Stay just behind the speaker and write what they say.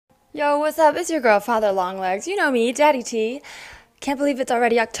Yo, what's up? It's your girl, Father Longlegs. You know me, Daddy T. Can't believe it's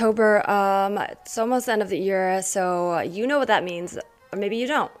already October. It's almost the end of the year, so you know what that means, or maybe you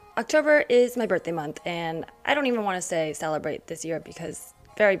don't. October is my birthday month, and I don't even want to say celebrate this year because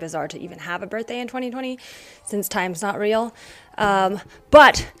very bizarre to even have a birthday in 2020 since time's not real.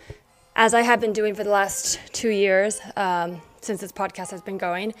 But as I have been doing for the last 2 years, since this podcast has been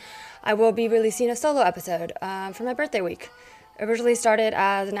going, I will be releasing a solo episode for my birthday week. It originally started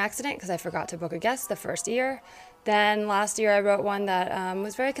as an accident because I forgot to book a guest the first year. Then last year I wrote one that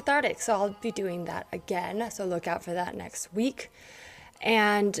was very cathartic, so I'll be doing that again. So look out for that next week.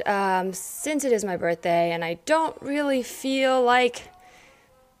 And since it is my birthday, and I don't really feel like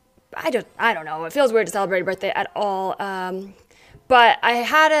I don't know. It feels weird to celebrate a birthday at all. But I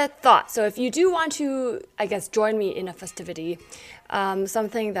had a thought. So if you do want to, I guess, join me in a festivity,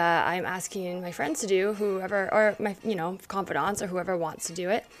 something that I'm asking my friends to do, whoever, or my, confidants or whoever wants to do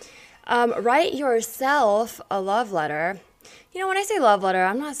it, write yourself a love letter. When I say love letter,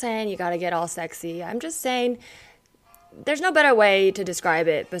 I'm not saying you got to get all sexy. I'm just saying there's no better way to describe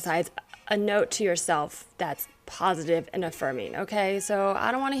it besides a note to yourself that's positive and affirming, okay? So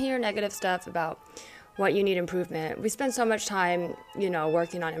I don't want to hear negative stuff about what you need improvement. We spend so much time,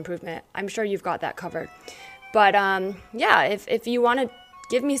 working on improvement. I'm sure you've got that covered. But yeah, if you want to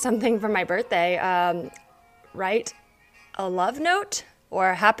give me something for my birthday, write a love note or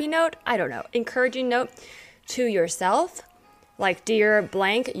a happy note, I don't know, encouraging note to yourself, like dear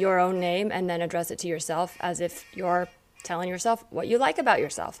blank, your own name, and then address it to yourself as if you're telling yourself what you like about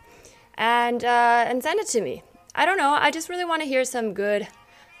yourself, and send it to me. I don't know. I just really want to hear some good,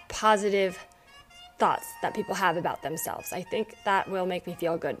 positive thoughts that people have about themselves. I think that will make me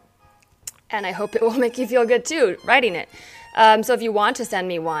feel good. And I hope it will make you feel good too, writing it. So if you want to send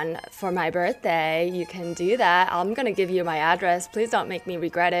me one for my birthday, you can do that. I'm going to give you my address. Please don't make me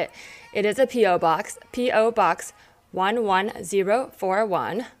regret it. It is a P.O. Box, P.O. Box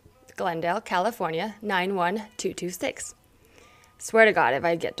 11041, Glendale, California, 91226. Swear to God, if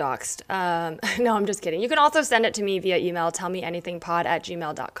I get doxxed. No, I'm just kidding. You can also send it to me via email,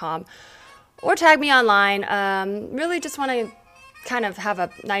 tellmeanythingpod@gmail.com, or tag me online. Really just want to kind of have a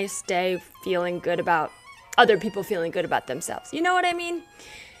nice day feeling good about other people feeling good about themselves. You know what I mean?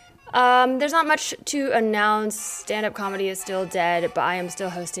 There's not much to announce. Stand-up comedy is still dead, but I am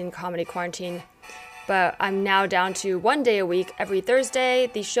still hosting Comedy Quarantine. But I'm now down to 1 day a week, every Thursday.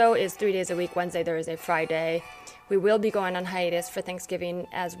 The show is 3 days a week, Wednesday, Thursday, Friday. We will be going on hiatus for Thanksgiving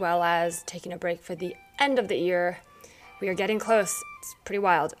as well as taking a break for the end of the year. We are getting close. It's pretty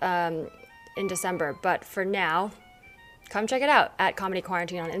wild in December. But for now, come check it out at Comedy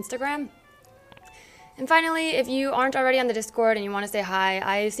Quarantine on Instagram. And finally, if you aren't already on the Discord and you want to say hi,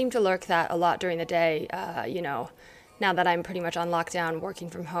 I seem to lurk that a lot during the day, now that I'm pretty much on lockdown, working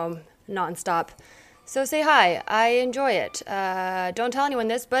from home nonstop. So say hi. I enjoy it. Don't tell anyone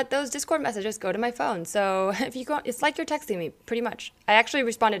this, but those Discord messages go to my phone. So if you go, it's like you're texting me, pretty much. I actually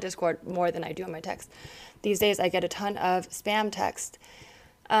respond to Discord more than I do on my text. These days, I get a ton of spam text.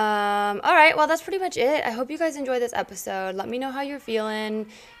 All right, well, that's pretty much it. I hope you guys enjoy this episode. Let me know how you're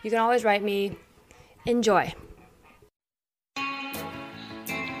feeling. You can always write me. Enjoy. You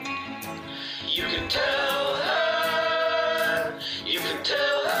can tell her, you can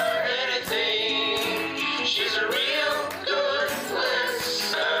tell her anything. She's a real good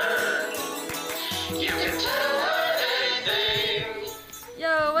listener. You can tell her anything.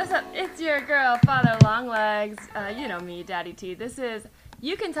 Yo, what's up? It's your girl, Father Longlegs. You know me, Daddy T. This is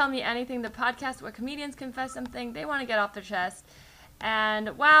You Can Tell Me Anything, the podcast where comedians confess something they want to get off their chest.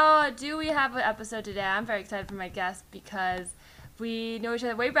 And wow, do we have an episode today. I'm very excited for my guest because we know each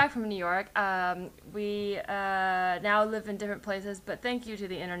other way back from New York. We now live in different places, but thank you to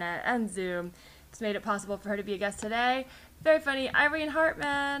the internet and Zoom. It's made it possible for her to be a guest today. Very funny, Irene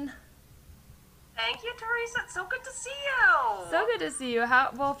Hartmann. Thank you, Teresa. It's so good to see you. So good to see you.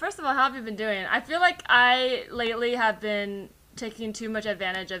 Well, first of all, how have you been doing? I feel like I lately have been taking too much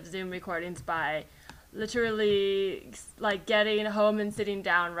advantage of Zoom recordings by literally like getting home and sitting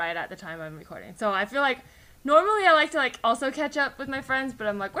down right at the time I'm recording. So I feel like normally I like to also catch up with my friends, but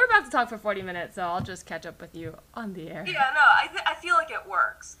I'm like, we're about to talk for 40 minutes, so I'll just catch up with you on the air. Yeah, no, I feel like it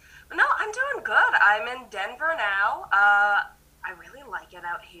works. But no, I'm doing good. I'm in Denver now. I really like it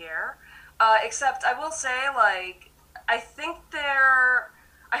out here. Except I will say, I think I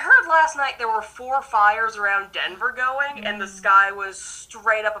heard last night there were 4 fires around Denver going, and the sky was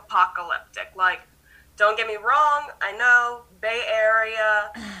straight up apocalyptic. Don't get me wrong, I know, Bay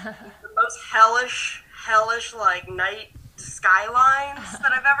Area, the most hellish, night skylines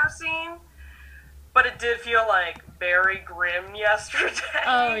that I've ever seen. but it did feel like very grim Oh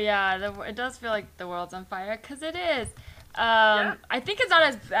yesterday. yeah, it does feel like the world's on fire because it is. Yeah. I think it's not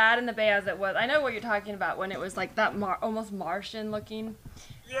as bad in the Bay as it was. I know what you're talking about when it was like that almost Martian looking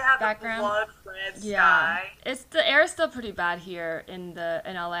Yeah, the background. blood red Yeah, sky. it's the air is still pretty bad here in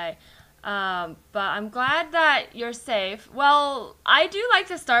LA. But I'm glad that you're safe. Well, I do like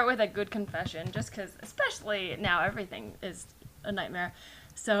to start with a good confession, just because, especially now, everything is a nightmare.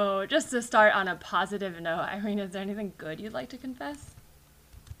 So, just to start on a positive note, Irene, is there anything good you'd like to confess?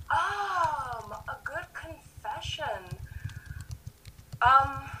 A good confession.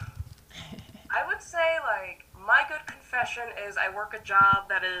 Um, I would say like my good confession is I work a job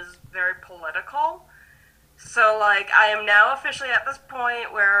that is very political. So like I am now officially at this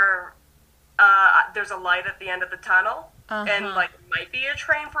point where there's a light at the end of the tunnel, Uh and huh. like might be a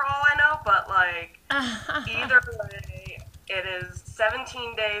train for all I know, but like either way, it is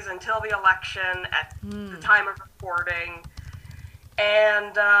 17 days until the election at the Hmm. time of recording,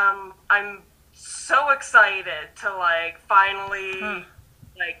 and I'm so excited to like Huh. finally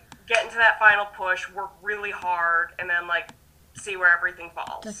like get into that final push, work really hard, and then like see where everything To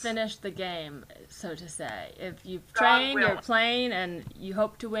falls. finish the game, so to say. If you've God trained, you're willing. playing, and you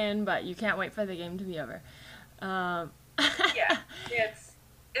hope to win, but you can't wait for the game to be over. Um, Yeah, it's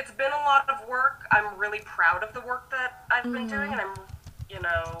it's been a lot of work. I'm really proud of the work that I've been doing, mhm. and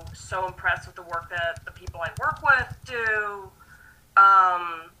I'm so impressed with the work that the people I work with do.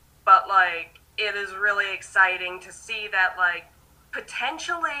 But like it is really exciting to see that like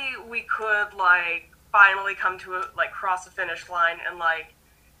potentially we could like finally come to a like cross the finish line and like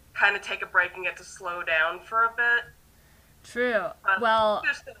kind of take a break and get to slow down for a bit. True. But Well,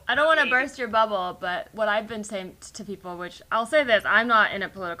 there's still I don't want to maybe. burst your bubble, but what I've been saying to people, which I'll say this, I'm not in a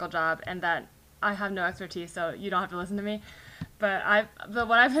political job and that I have no expertise, so you don't have to listen to me. But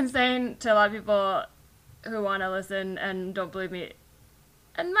what I've been saying to a lot of people who want to listen and don't believe me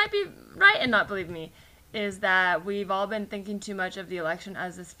and might be right and not believe me is that we've all been thinking too much of the election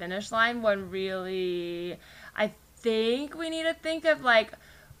as this finish line when really I think we need to think of like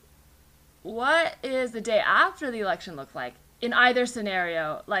what is the day after the election look like in either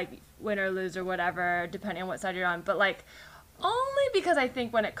scenario, like win or lose or whatever, depending on what side you're on. But like only because I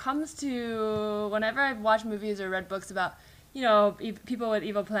think when it comes to whenever I've watched movies or read books about people with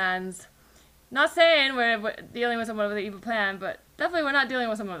evil plans, not saying we're dealing with someone with an evil plan, but definitely we're not dealing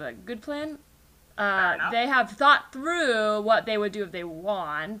with someone with a good plan. Fair enough. They have thought through what they would do if they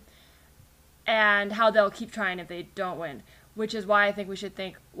won and how they'll keep trying if they don't win. Which is why I think we should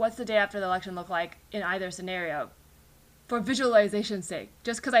think what's the day after the election look like in either scenario for visualization's sake.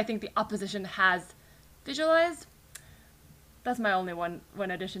 Just because I think the opposition has visualized. That's my only one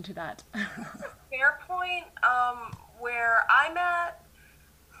addition to that. Fair point. Where I'm at,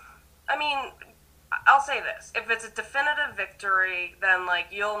 I mean, I'll say this: if it's a definitive victory, then like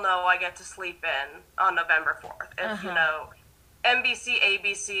you'll know I get to sleep in on November 4th. Uh If huh. NBC,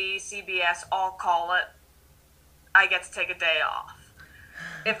 ABC, CBS all call it, I get to take a day off.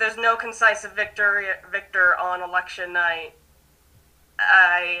 If there's no concise victor on election night,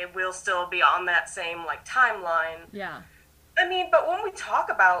 I will still be on that same like timeline. Yeah. I mean, but when we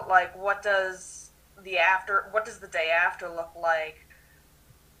talk about like what does the day after look like?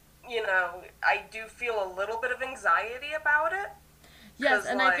 I do feel a little bit of anxiety about it Yes, because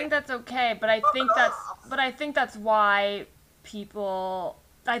and I think like that's okay, but I think that's why people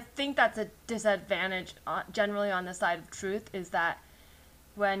I think that's a disadvantage generally on the side of truth is that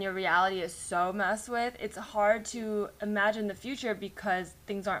when your reality is so messed with, it's hard to imagine the future because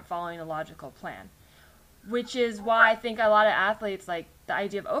things aren't following a logical plan. Which is why I think a lot of athletes like the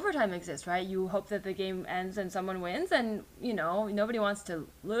idea of overtime exists, right? You hope that the game ends and someone wins, and nobody wants to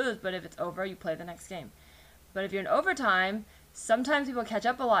lose, but if it's over, you play the next game. But if you're in overtime, sometimes people catch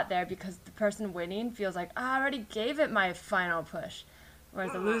up a lot there because the person winning feels like, I already gave it my final push.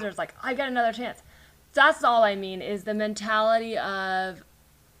 Whereas the loser's like, I get another chance. That's all I mean is the mentality of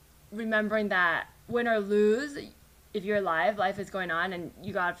remembering that win or lose, if you're alive, life is going on and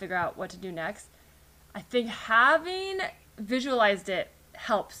you gotta figure out what to do next. I think having visualized it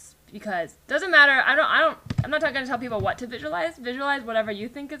helps because it doesn't matter. I'm not going to tell people what to visualize. Visualize whatever you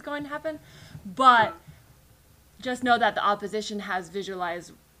think is going to happen, but just know that the opposition has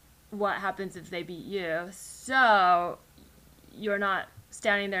visualized what happens if they beat you. So you're not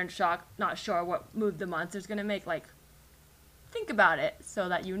standing there in shock, not sure what move the monster's going to make. Like, think about it so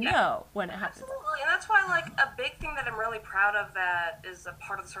that you yeah, know when it happens. absolutely, and that's why like a big thing that I'm really proud of that is a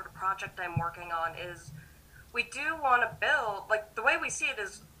part of the sort of project I'm working on is we do want to build like the way we see it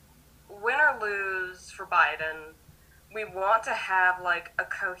is win or lose for Biden. We want to have like a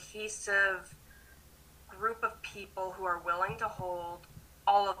cohesive group of people who are willing to hold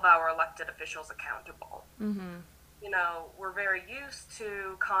all of our elected officials accountable. You know, we're very used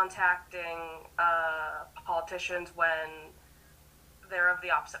to contacting politicians when they're of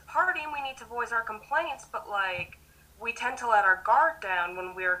the opposite party and we need to voice our complaints, but like we tend to let our guard down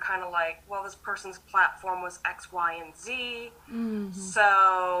when we're kind of like, well, this person's platform was X, Y, and Z,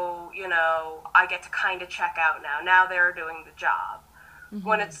 so, you know, I get to kind of check out now. Now they're doing the job.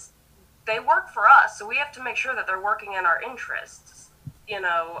 When they work for us, so we have to make sure that they're working in our interests. You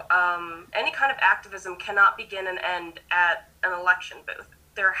know, any kind of activism cannot begin and end at an election booth.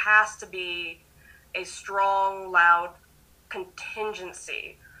 There has to be a strong, loud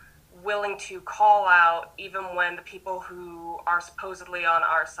contingency willing to call out even when the people who are supposedly on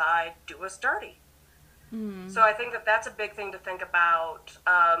our side do us dirty. So I think that that's a big thing to think about,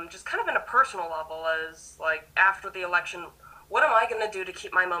 just kind of in a personal level, as like after the election, what am I going to do to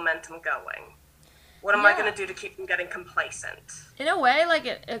keep my momentum going? What am I going to do to keep them getting complacent? In a way, like,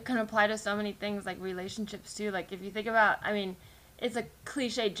 it can apply to so many things, like relationships, too. Like, if you think about, I mean, it's a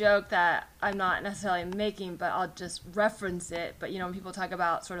cliche joke that I'm not necessarily making, but I'll just reference it. But, you know, when people talk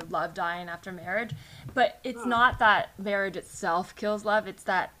about sort of love dying after marriage, but it's not that marriage itself kills love. It's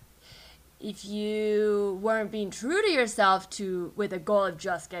that if you weren't being true to yourself with a goal of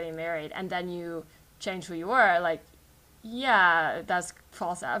just getting married, and then you change who you were, like, yeah, that's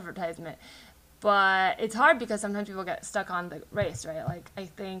false advertisement. But it's hard because sometimes people get stuck on the race, right? Like, I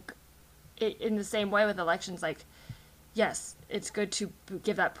think in the same way with elections, like, yes, it's good to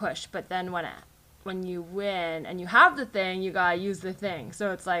give that push, but then when you win and you have the thing, you gotta use the thing.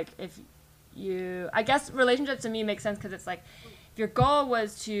 So it's like, I guess relationships to me make sense because it's like, if your goal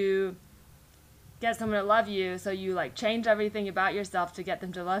was to get someone to love you, so you like change everything about yourself to get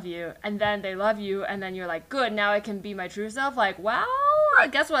them to love you, and then they love you, and then you're like, good, now I can be my true self. Like, wow,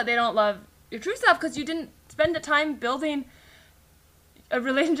 guess what? They don't love your true self because you didn't spend the time building a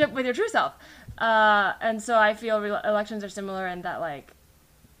relationship with your true self. And so I feel elections are similar in that, like,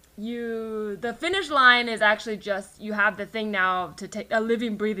 the finish line is actually just you have the thing now to take a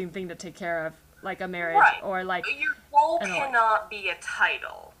living, breathing thing to take care of, like a marriage or like your goal cannot be a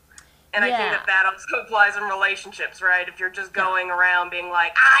title. And I think that also applies in relationships, right? If you're just going around being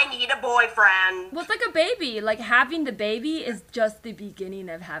like, I need a boyfriend. Well, it's like a baby. Like, having the baby is just the beginning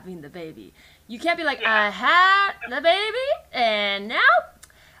of having the baby. You can't be like, I had the baby, and now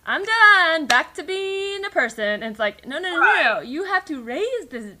I'm done. Back to being a person. And it's like, no. You have to raise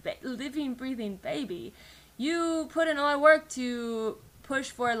this living, breathing baby. You put in a lot of work to push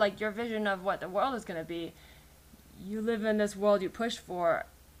for, like, your vision of what the world is going to be. You live in this world you push for.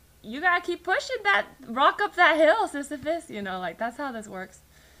 You gotta keep pushing that rock up that hill, Sisyphus. You know, like, that's how this works.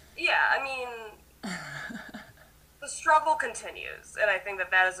 Yeah, I mean, the struggle continues, and I think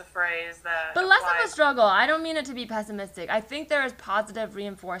that is a phrase that. But less of a struggle. I don't mean it to be pessimistic. I think there is positive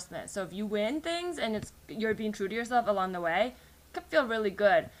reinforcement. So if you win things and you're being true to yourself along the way, it can feel really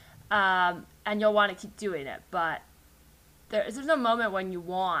good, and you'll want to keep doing it. But there's no moment when you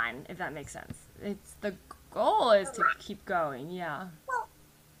won, if that makes sense. It's the goal is to keep going. Yeah. Well,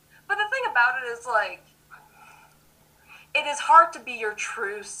 but the thing about it is, like, it is hard to be your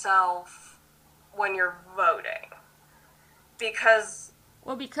true self when you're voting. Because...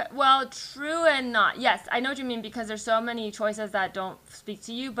 Well, true and not. Yes, I know what you mean, because there's so many choices that don't speak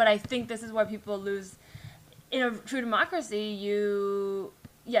to you, but I think this is where people lose. In a true democracy,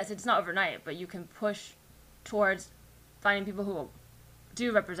 yes, it's not overnight, but you can push towards finding people who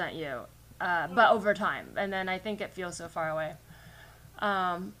do represent you, but over time. And then I think it feels so far away.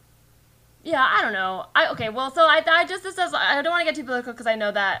 Yeah, I don't know. So I don't want to get too political because I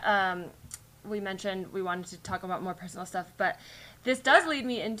know that we mentioned we wanted to talk about more personal stuff, but this does lead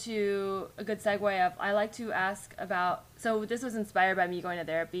me into a good segue of, I like to ask about, so this was inspired by me going to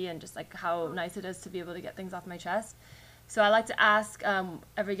therapy and just like how nice it is to be able to get things off my chest. So I like to ask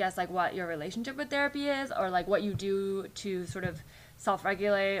every guest like what your relationship with therapy is, or like what you do to sort of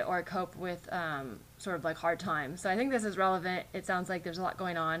self-regulate or cope with sort of like hard times. So I think this is relevant. It sounds like there's a lot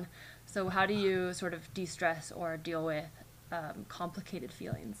going on. So how do you sort of de-stress or deal with complicated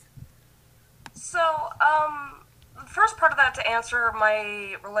feelings? So, the first part of that, to answer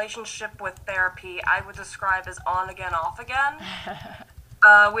my relationship with therapy, I would describe as on again, off again.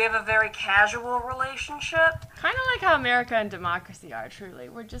 We have a very casual relationship. Kind of like how America and democracy are, truly.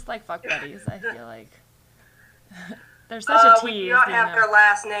 We're just like fuck buddies, I feel like. There's such a tease. We do not have their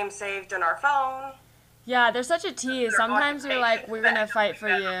last name saved in our phone. Yeah, there's such a tease. Sometimes we're like, we're going to fight for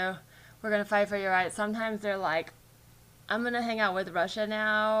you. We're going to fight for your rights. Sometimes they're like, I'm going to hang out with Russia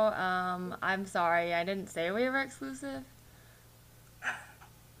now. I'm sorry, I didn't say we were exclusive.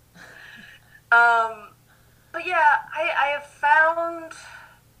 But yeah, I have found,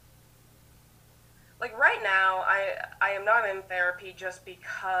 like right now, I am not in therapy just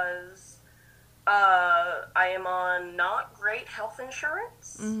because I am on not great health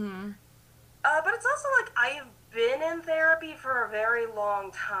insurance. Mm-hmm. But it's also like I have been in therapy for a very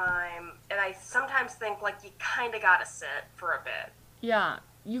long time, and I sometimes think like you kind of gotta sit for a bit. Yeah,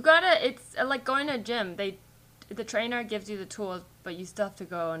 you gotta. It's like going to a gym. The trainer gives you the tools, but you still have to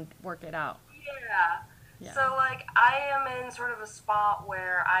go and work it out. Yeah. Yeah. So like I am in sort of a spot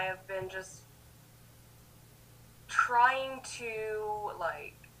where I have been just trying to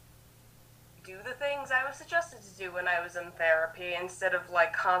like do the things I was suggested to do when I was in therapy instead of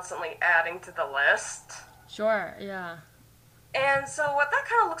like constantly adding to the list. Sure. Yeah. And so what that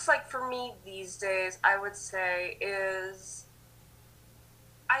kind of looks like for me these days, I would say is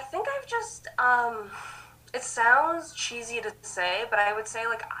I think I've just it sounds cheesy to say, but I would say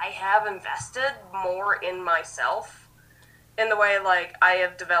like I have invested more in myself in the way like I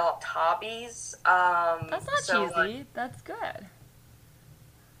have developed hobbies. That's not So like cheesy. That's good.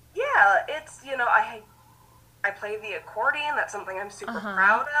 yeah, it's I play the accordion. That's something I'm Uh super huh.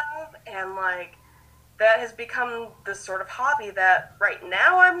 proud of, and like that has become the sort of hobby that right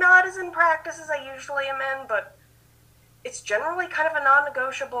now I'm not as in practice as I usually am in, but it's generally kind of a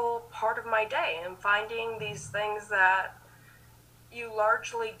non-negotiable part of my day. And finding these things that you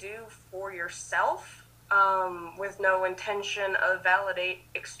largely do for yourself, with no intention of validate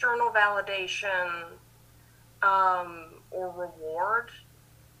external validation, or reward.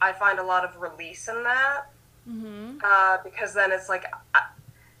 I find a lot of release in that, Mm-hmm. because then it's like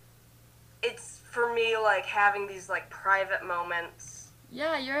it's for me like having these like private moments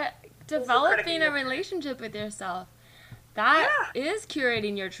Yeah, you're with the critic in developing a your head. relationship with yourself. That Yeah, is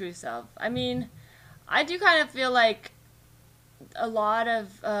curating your true self. I mean, I do kind of feel like a lot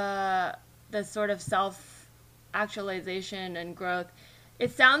of the sort of self actualization and growth.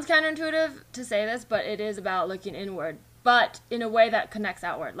 It sounds counterintuitive to say this, but it is about looking inward, but in a way that connects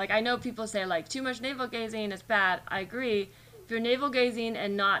outward. Like I know people say like too much navel gazing is bad. I agree. If you're navel gazing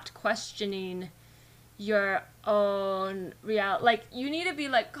and not questioning your own reality, like you need to be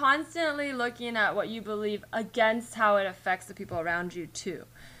like constantly looking at what you believe against how it affects the people around you too.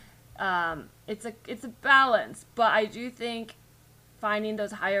 It's a balance, but I do think finding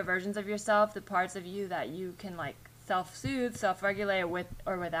those higher versions of yourself, the parts of you that you can like self-soothe, self-regulate with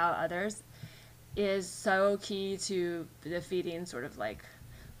or without others, is so key to defeating sort of like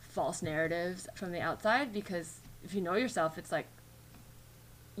false narratives from the outside. Because if you know yourself, it's like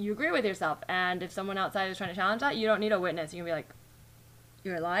you agree with yourself, and if someone outside is trying to challenge that, you don't need a witness. You can be like,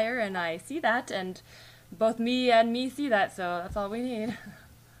 "You're a liar, and I see that, and both me and me see that, so that's all we need."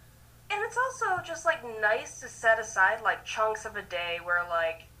 and it's also just like nice to set aside like chunks of a day where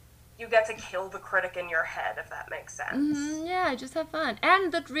like you get to kill the critic in your head, if that makes sense. Yeah, just have fun.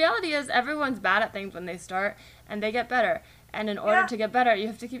 And the reality is, everyone's bad at things when they start, and they get better. And in order Yeah, to get better, you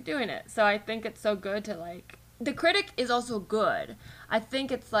have to keep doing it. So I think it's so good to like. The critic is also good. I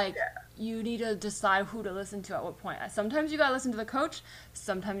think it's like yeah, you need to decide who to listen to at what point. Sometimes you gotta listen to the coach,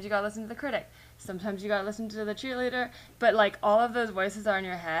 sometimes you gotta listen to the critic, sometimes you gotta listen to the cheerleader. But like all of those voices are in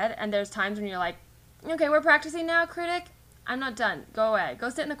your head, and there's times when you're like, okay, we're practicing now, critic. I'm not done. Go away. Go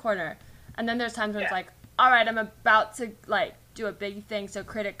sit in the corner. And then there's times when it's yeah, like, all right, I'm about to like do a big thing, so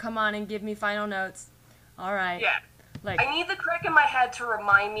critic, come on and give me final notes. All right, yeah. like, I need the critic in my head to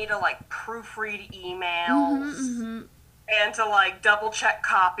remind me to like proofread emails and to like double check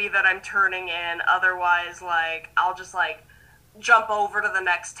copy that I'm turning in. Otherwise, like I'll just like jump over to the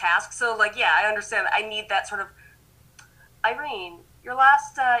next task. So like yeah, I understand. I need that sort of Irene. Your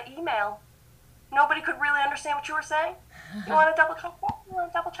last email, nobody could really understand what you were saying. You want to double check that? You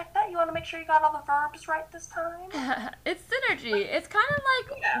want to double check that? You want to make sure you got all the verbs right this time? it's synergy. It's kind of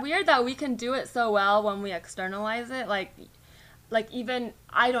like Yeah. weird that we can do it so well when we externalize it. Like even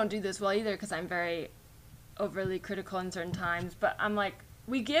I don't do this well either because I'm very overly critical in certain times. But I'm like,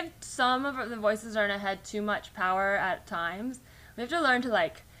 we give some of the voices in our head too much power at times. We have to learn to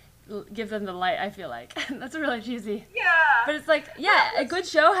like give them the light. I feel like that's really cheesy. Yeah. But it's like, Yeah. yeah, a good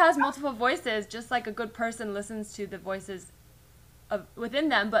show has multiple voices, just like a good person listens to the voices of within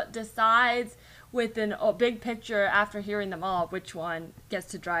them, but decides within a big picture after hearing them all which one gets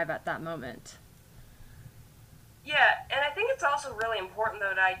to drive at that moment. Yeah, and I think it's also really important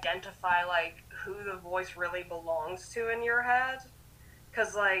though to identify like who the voice really belongs to in your head,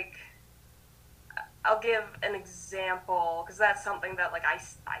 because like I'll give an example because that's something that like I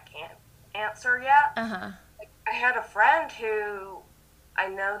can't answer yet. Uh huh. I had a friend who I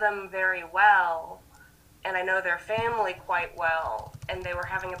know them very well, and I know their family quite well, and they were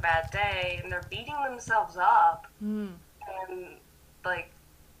having a bad day, and they're beating themselves up, Mm. and like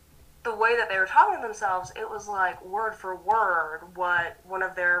the way that they were talking to themselves, it was like word for word what one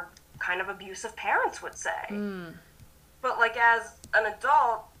of their kind of abusive parents would say. Mm. But like as an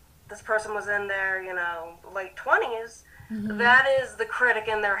adult, this person was in their, late 20s. Mm-hmm. That is the critic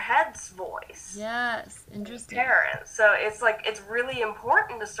in their head's voice. Yes, interesting. Parents. So it's like it's really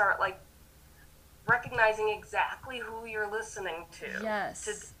important to start like recognizing exactly who you're listening to. Yes.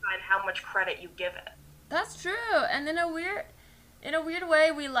 To decide how much credit you give it. That's true. And in a weird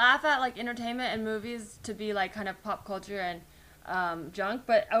way, we laugh at like entertainment and movies to be like kind of pop culture and junk,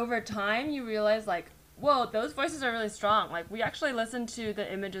 but over time you realize like, whoa, those voices are really strong. Like we actually listen to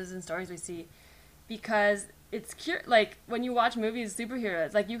the images and stories we see because it's like when you watch movies,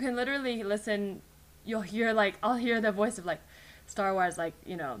 superheroes, like you can literally listen. You'll hear like I'll hear the voice of like Star Wars, like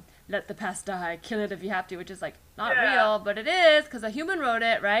let the past die, kill it if you have to, which is like not real, but it is because a human wrote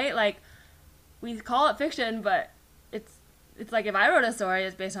it, right? Like we call it fiction, but it's like if I wrote a story,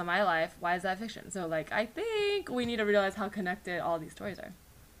 it's based on my life. Why is that fiction? So like I think we need to realize how connected all these stories are.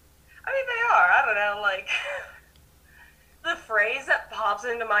 I mean, they are. I don't know, like the phrase that pops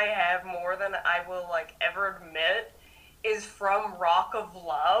into my head more than I will like ever admit is from Rock of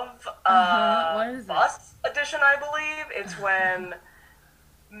Love, What is Bus edition, I believe. It's when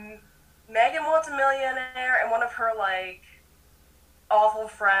Megan wants a millionaire, and one of her like awful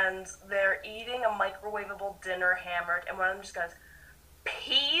friends, they're eating a microwavable dinner hammered, and one of them just goes,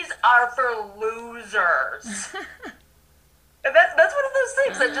 "Peas are for losers." And that's one of those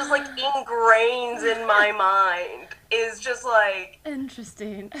things that just like ingrains in my mind. Is just like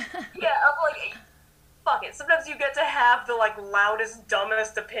interesting. Yeah, I'm like, fuck it. Sometimes you get to have the like loudest,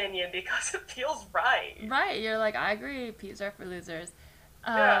 dumbest opinion because it feels right. Right, you're like, I agree, peas are for losers.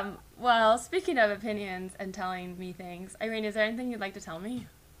 Yeah. Well, speaking of opinions and telling me things, Irene, is there anything you'd like to tell me?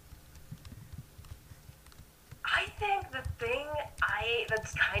 I think the thing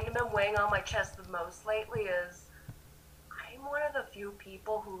that's kind of been weighing on my chest the most lately is I'm one of the few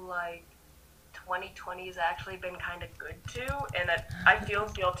people who like 2020's actually been kind of good to, and I feel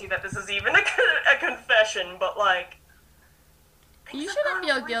guilty that this is even a confession, but like You shouldn't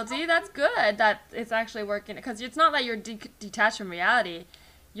feel guilty. That's good that it's actually working. Because it's not that you're detached from reality.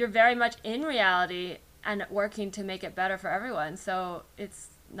 You're very much in reality and working to make it better for everyone. So it's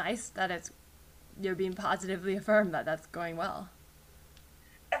nice that you're being positively affirmed that that's going well.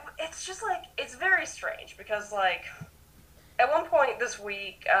 It's just like, it's very strange because like at one point this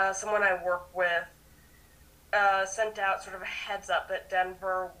week, someone I work with sent out sort of a heads up that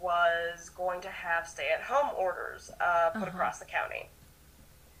Denver was going to have stay-at-home orders put across the county.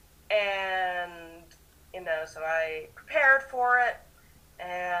 And, so I prepared for it,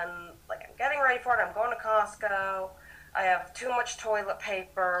 and, like, I'm getting ready for it. I'm going to Costco. I have too much toilet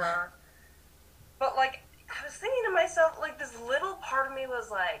paper. But, like, I was thinking to myself, like, this little part of me was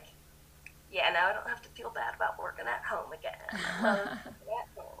like, yeah, now I don't have to feel bad about working at home again. I love working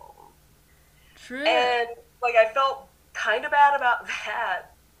at home. True. And, like, I felt kind of bad about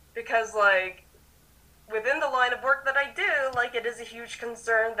that because, like, within the line of work that I do, like, it is a huge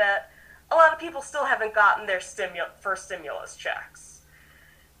concern that a lot of people still haven't gotten their first stimulus checks.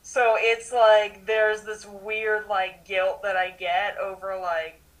 So it's, like, there's this weird, like, guilt that I get over,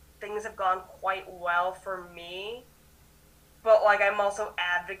 like, things have gone quite well for me, but, like, I'm also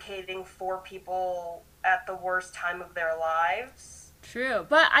advocating for people at the worst time of their lives. True.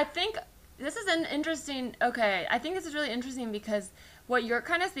 But I think this is an interesting, I think this is really interesting because what you're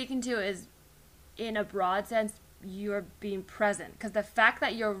kind of speaking to is, in a broad sense, you're being present. Because the fact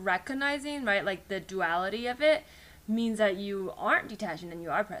that you're recognizing, right, like the duality of it, means that you aren't detaching and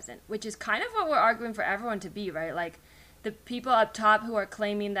you are present, which is kind of what we're arguing for everyone to be, right? Like the people up top who are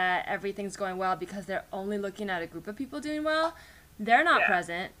claiming that everything's going well because they're only looking at a group of people doing well, they're not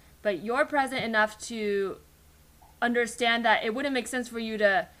present, but you're present enough to understand that it wouldn't make sense for you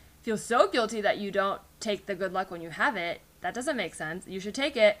to feel so guilty that you don't take the good luck when you have it. That doesn't make sense. You should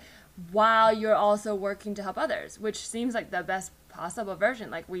take it while you're also working to help others, which seems like the best possible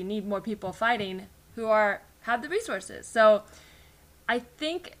version. Like we need more people fighting who have the resources. So I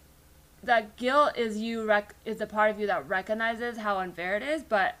think that guilt is is a part of you that recognizes how unfair it is,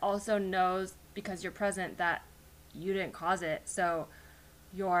 but also knows because you're present that you didn't cause it. So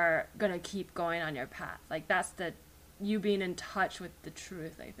you're going to keep going on your path. Like that's you being in touch with the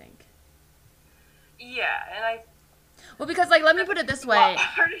truth, I think. Yeah, and well, because like, let me put it this way.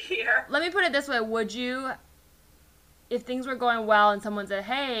 Here. Let me put it this way. Would you, if things were going well and someone said,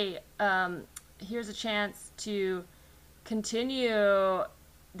 hey, here's a chance to continue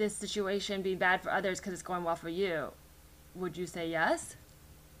this situation be bad for others because it's going well for you, would you say yes?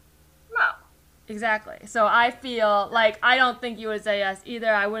 No. Exactly. So I feel like I don't think you would say yes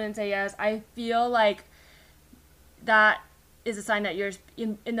either. I wouldn't say yes. I feel like that is a sign that you're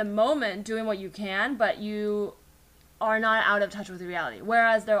in the moment doing what you can, but you are not out of touch with reality.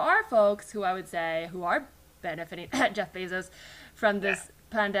 Whereas there are folks who I would say who are benefiting, Jeff Bezos, from this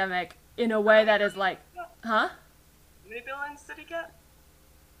pandemic in a way that is like, huh? How many billions did he get?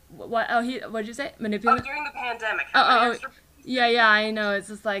 What? Oh, what'd you say? Oh, Manipulate? during the pandemic. Oh, yeah, I know. It's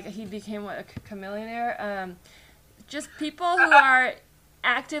just like he became what, a chameleonaire. Just people who are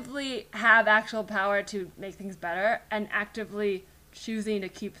actively have actual power to make things better and actively choosing to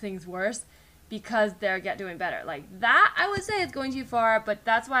keep things worse because they're doing better. Like that, I would say is going too far. But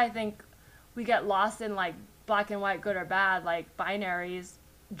that's why I think we get lost in like black and white, good or bad, like binaries.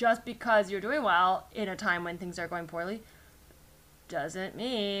 Just because you're doing well in a time when things are going poorly doesn't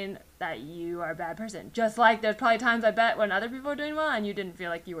mean that you are a bad person. Just like there's probably times I bet when other people are doing well and you didn't feel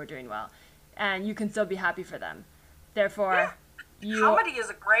like you were doing well. And you can still be happy for them. Therefore, comedy is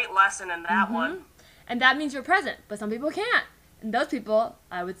a great lesson in that one. And that means you're present, but some people can't. And those people,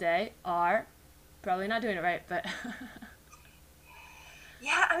 I would say, are probably not doing it right, but...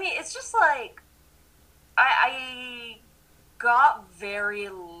 Yeah, I mean, it's just like, I got very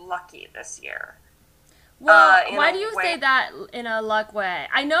lucky this year. Well, in why a do you way- say that in a luck way?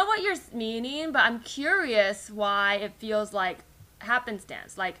 I know what you're meaning, but I'm curious why it feels like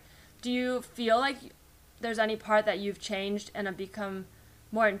happenstance. Like, do you feel like there's any part that you've changed and have become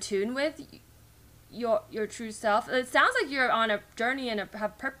more in tune with your true self? It sounds like you're on a journey and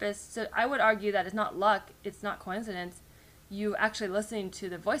have purpose, so I would argue that it's not luck, it's not coincidence. You actually listening to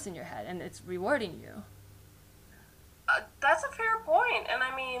the voice in your head, and it's rewarding you. That's a fair point. And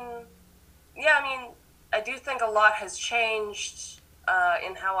I mean, I do think a lot has changed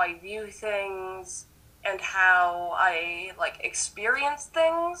in how I view things and how I experience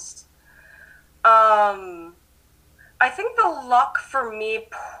things. I think the luck for me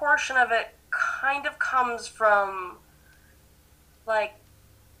portion of it kind of comes from I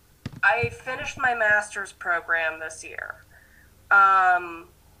finished my master's program this year. And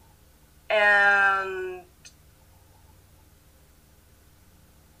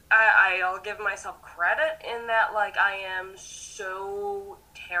I'll give myself credit in that, I am so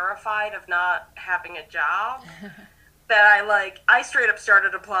terrified of not having a job that I straight up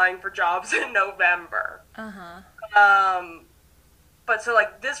started applying for jobs in November. But so,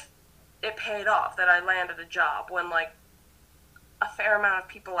 it paid off that I landed a job when, a fair amount of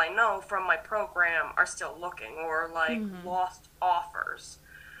people I know from my program are still looking or, lost offers.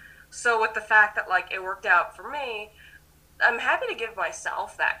 So with the fact that, it worked out for me, I'm happy to give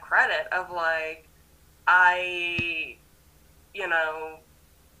myself that credit of I,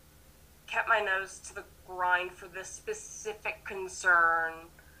 kept my nose to the grind for this specific concern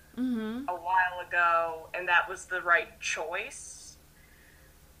a while ago, and that was the right choice.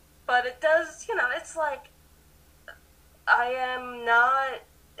 But it does, it's I am not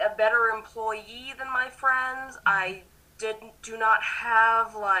a better employee than my friends. I do not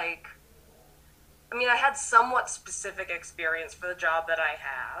have I had somewhat specific experience for the job that I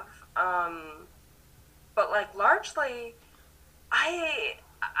have, but largely, I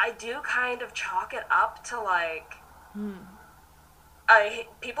do kind of chalk it up to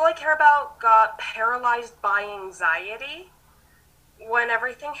people I care about got paralyzed by anxiety when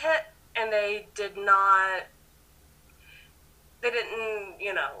everything hit, and they didn't,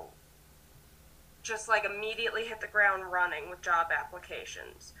 just immediately hit the ground running with job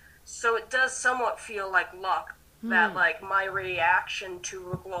applications. So it does somewhat feel like luck that my reaction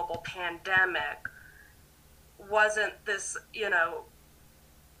to a global pandemic wasn't this,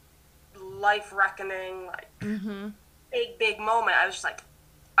 life-reckoning, big moment. I was just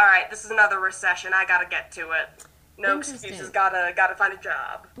all right, this is another recession. I gotta get to it. No excuses. Gotta find a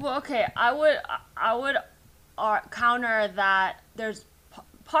job. Well, okay. I would counter that. There's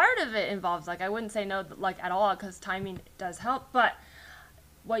part of it involves I wouldn't say no at all because timing does help, but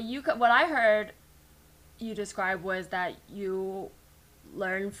what I heard you describe was that you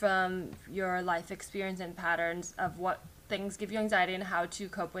learn from your life experience and patterns of what things give you anxiety and how to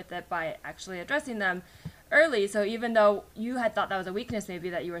cope with it by actually addressing them early. So even though you had thought that was a weakness, maybe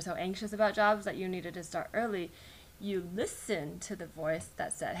that you were so anxious about jobs that you needed to start early, you listened to the voice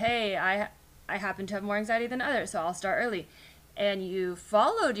that said, hey, I happen to have more anxiety than others, so I'll start early. And you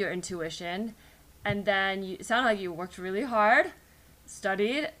followed your intuition, and then it sounded like you worked really hard,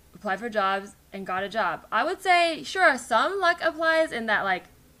 studied, applied for jobs, and got a job. I would say, sure, some luck applies in that,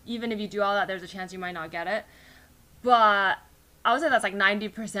 even if you do all that, there's a chance you might not get it. But I would say that's like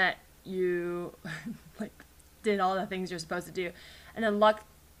 90% you like did all the things you're supposed to do, and then luck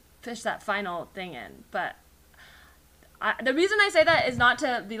fished that final thing in. But the reason I say that is not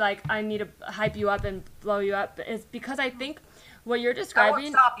to be like, I need to hype you up and blow you up, is because I think what you're I won't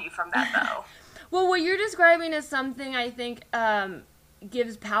describing... stop you from that, though. Well, what you're describing is something I think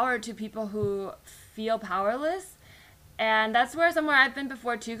gives power to people who feel powerless. And that's somewhere I've been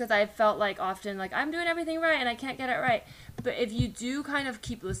before, too, because I felt like often, like, I'm doing everything right and I can't get it right. But if you do kind of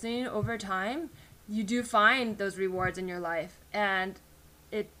keep listening over time, you do find those rewards in your life. And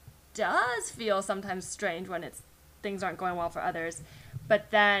it does feel sometimes strange when things aren't going well for others. But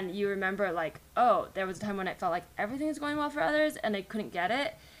then you remember, like, oh, there was a time when I felt like everything was going well for others and I couldn't get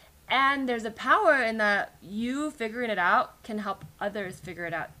it. And there's a power in that you figuring it out can help others figure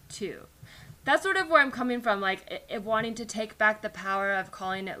it out, too. That's sort of where I'm coming from, like, wanting to take back the power of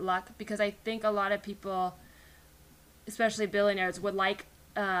calling it luck, because I think a lot of people, especially billionaires, would like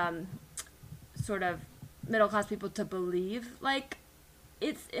sort of middle-class people to believe, like,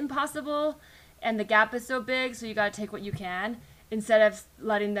 it's impossible and the gap is so big, so you got to take what you can, instead of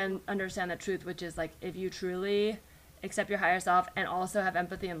letting them understand the truth, which is, like, if you truly accept your higher self and also have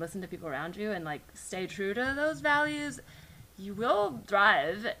empathy and listen to people around you and, like, stay true to those values, you will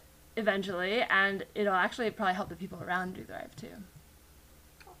thrive eventually, and it'll actually probably help the people around you thrive too.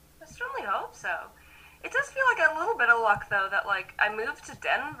 I certainly hope so. It does feel like a little bit of luck, though, that, like, I moved to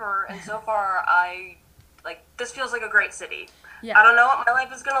Denver, and so far this feels like a great city. Yeah. I don't know what my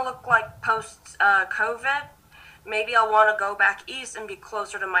life is going to look like post-COVID. Maybe I'll want to go back east and be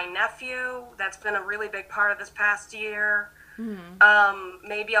closer to my nephew. That's been a really big part of this past year. Mm-hmm.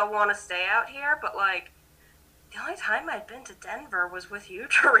 Maybe I'll want to stay out here, but, like, the only time I'd been to Denver was with you,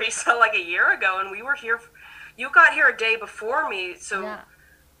 Teresa, like a year ago, and we were here. You got here a day before me, so yeah.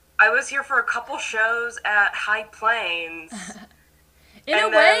 I was here for a couple shows at High Plains. In a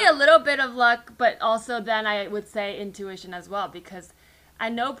way, a little bit of luck, but also then I would say intuition as well, because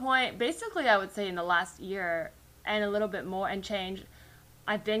at no point, basically I would say in the last year and a little bit more and change,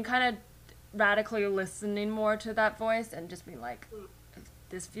 I've been kind of radically listening more to that voice and just being like,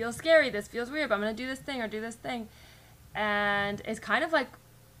 this feels scary, this feels weird, but I'm going to do this thing or do this thing. And it's kind of like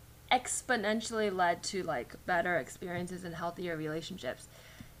exponentially led to like better experiences and healthier relationships.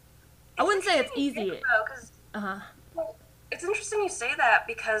 I wouldn't say it's easy. Well, it's interesting you say that,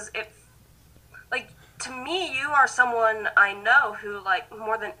 because like, to me, you are someone I know who, like,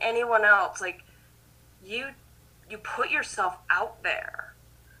 more than anyone else, like, you put yourself out there.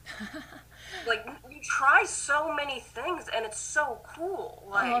 Like, you try so many things, and it's so cool.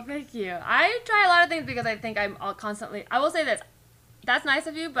 Like, oh, thank you. I try a lot of things because I think I'm constantly... I will say this. That's nice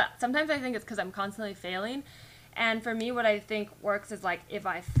of you, but sometimes I think it's because I'm constantly failing. And for me, what I think works is, like, if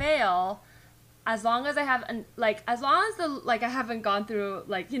I fail, as long as I have... as long as I haven't gone through,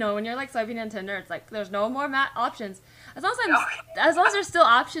 like, you know, when you're, like, swiping on Tinder, it's like, there's no more options. As long as there's still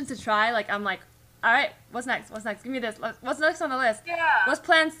options to try, like, I'm like, all right, what's next? What's next? Give me this. What's next on the list? Yeah. What's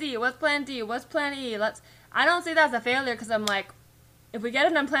plan C? What's plan D? What's plan E? I don't see that as a failure, because I'm like, if we get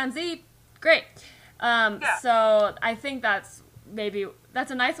it on plan Z, great. So I think that's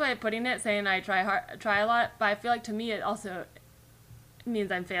a nice way of putting it, saying I try a lot, but I feel like to me it also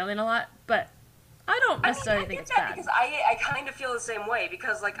means I'm failing a lot, but I don't necessarily think it's bad. Because I kind of feel the same way,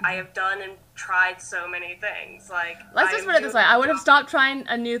 because, like, I have done and tried so many things. Like, let's just put it this way: I would have stopped trying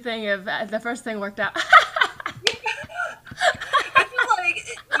a new thing if the first thing worked out. I feel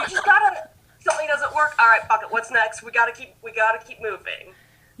like you just gotta. Something doesn't work. All right, fuck it. What's next? We gotta keep moving.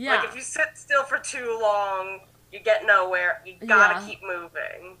 Yeah. Like, if you sit still for too long, you get nowhere. You gotta keep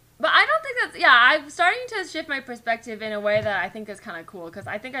moving. But I don't think that's... Yeah, I'm starting to shift my perspective in a way that I think is kind of cool, because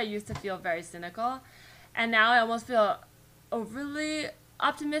I think I used to feel very cynical, and now I almost feel overly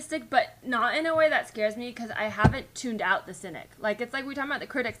optimistic, but not in a way that scares me, because I haven't tuned out the cynic. Like, it's like we talked about the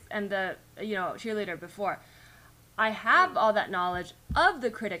critics and the, you know, cheerleader before. I have all that knowledge of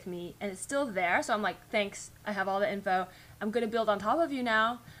the critic me, and it's still there, so I'm like, thanks, I have all the info. I'm going to build on top of you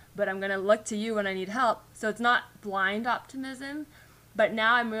now, but I'm going to look to you when I need help. So it's not blind optimism. But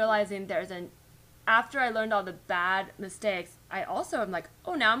now I'm realizing after I learned all the bad mistakes, I also am like,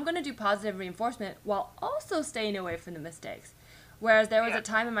 oh, now I'm going to do positive reinforcement while also staying away from the mistakes. Whereas there was a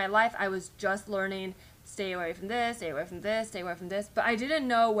time in my life I was just learning, stay away from this, stay away from this, stay away from this, but I didn't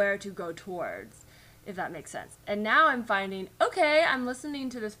know where to go towards, if that makes sense. And now I'm finding, okay, I'm listening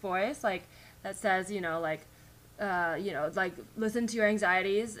to this voice, like, that says, like, listen to your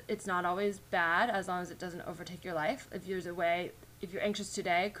anxieties. It's not always bad as long as it doesn't overtake your life. If you're anxious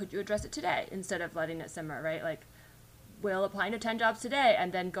today, could you address it today instead of letting it simmer, right? Like, will applying to 10 jobs today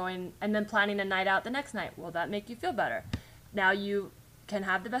and then planning a night out the next night, will that make you feel better? now you can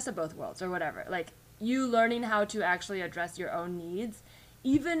have the best of both worlds or whatever. Like, you learning how to actually address your own needs,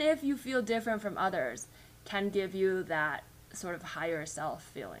 even if you feel different from others, can give you that sort of higher self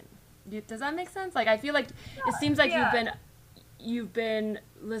feeling. Does that make sense? Like, I feel like it seems like you've been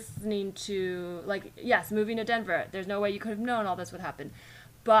listening to, like, yes, moving to Denver, there's no way you could have known all this would happen.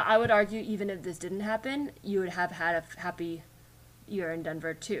 But I would argue even if this didn't happen, you would have had a happy year in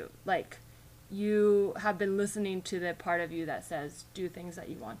Denver too. Like, you have been listening to the part of you that says do things that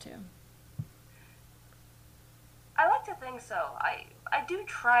you want to. I like to think so. I do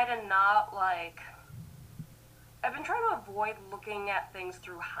try to not, like, I've been trying to avoid looking at things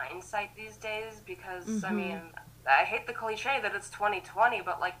through hindsight these days because, I mean, I hate the cliche that it's 2020,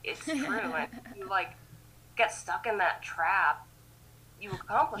 but, like, it's true. And if you, like, get stuck in that trap, you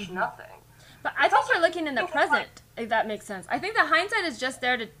accomplish nothing. But I think you're looking in the present, if that makes sense. I think the hindsight is just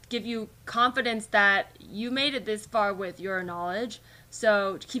there to give you confidence that you made it this far with your knowledge.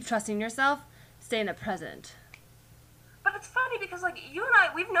 So keep trusting yourself, stay in the present. But it's funny because, like, you and I,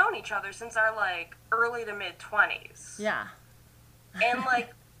 we've known each other since our, like, early to mid-20s. Yeah. And,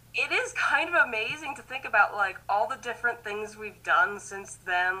 like, it is kind of amazing to think about, like, all the different things we've done since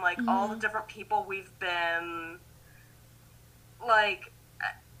then, like, all the different people we've been. Like,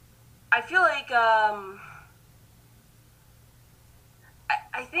 I feel like, I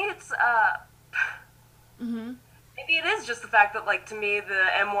think it's, maybe it is just the fact that, like, to me, the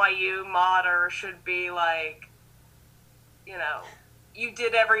NYU motto should be, like, you know, you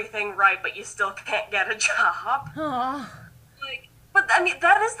did everything right, but you still can't get a job. Aww. Like, but, I mean,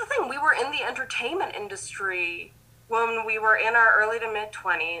 that is the thing. We were in the entertainment industry when we were in our early to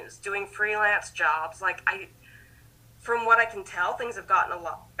mid-20s doing freelance jobs. Like, from what I can tell, things have gotten a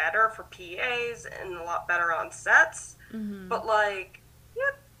lot better for PAs and a lot better on sets. But, like,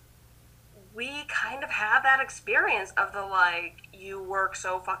 yeah, we kind of had that experience of the, like, you work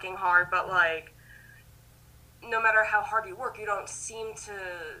so fucking hard, but, like, no matter how hard you work, you don't seem to,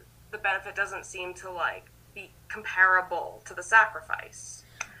 the benefit doesn't seem to, like, be comparable to the sacrifice.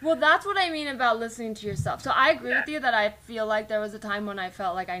 Well, that's what I mean about listening to yourself. So I agree with you that I feel like there was a time when I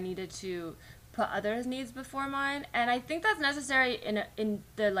felt like I needed to put others' needs before mine, and I think that's necessary in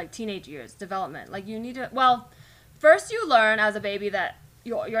the, like, teenage years, development. Like, you need to, well, first you learn as a baby that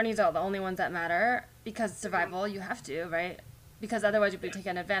your needs are the only ones that matter, because survival, you have to, right? Because otherwise you'd be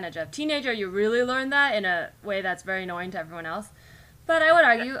taken advantage of. Teenager, you really learn that in a way that's very annoying to everyone else. But I would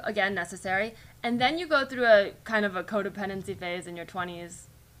argue, again, necessary. And then you go through a kind of a codependency phase in your 20s.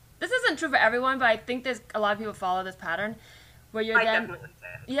 This isn't true for everyone, but I think there's a lot of people follow this pattern where you're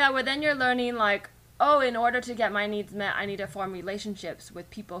where then you're learning, like, oh, in order to get my needs met, I need to form relationships with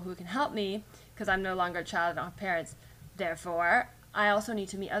people who can help me because I'm no longer a child and don't have parents. Therefore, I also need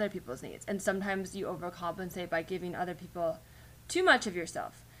to meet other people's needs. And sometimes you overcompensate by giving other people too much of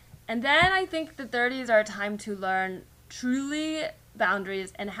yourself. And then I think the 30s are a time to learn truly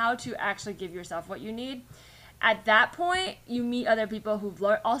boundaries and how to actually give yourself what you need. At that point, you meet other people who've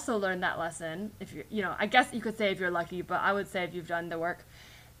also learned that lesson. If you're, you know, I guess you could say if you're lucky, but I would say if you've done the work,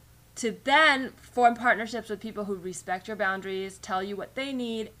 to then form partnerships with people who respect your boundaries, tell you what they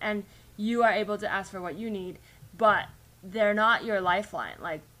need, and you are able to ask for what you need, but they're not your lifeline.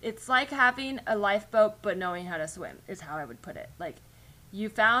 Like, it's like having a lifeboat but knowing how to swim is how I would put it. Like, you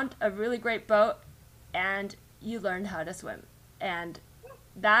found a really great boat and you learned how to swim, and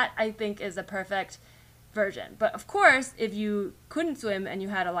that, I think, is a perfect version. But of course, if you couldn't swim and you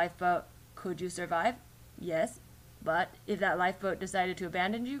had a lifeboat, could you survive? Yes. But if that lifeboat decided to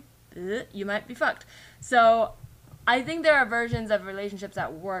abandon you, you might be fucked. So I think there are versions of relationships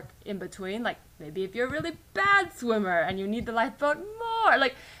that work in between. Like, maybe if you're a really bad swimmer and you need the lifeboat more,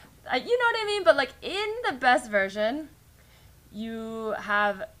 like, you know what I mean? But, like, in the best version, you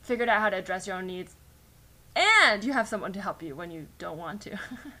have figured out how to address your own needs, and you have someone to help you when you don't want to.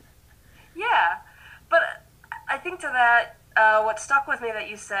 Yeah, but I think to that, what stuck with me that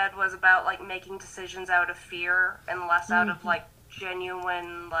you said was about, like, making decisions out of fear and less out of, like,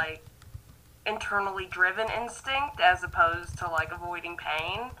 genuine, like, internally driven instinct as opposed to, like, avoiding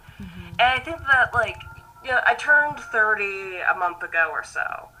pain. And I think that, like, you know, I turned 30 a month ago or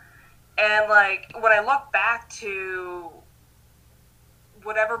so, and, like, when I look back to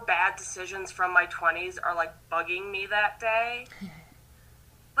whatever bad decisions from my 20s are, like, bugging me that day,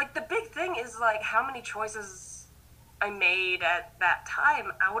 like, the big thing is, like, how many choices I made at that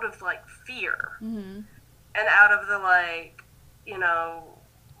time out of, like, fear. And out of the, like, you know,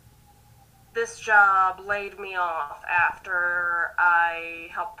 this job laid me off after I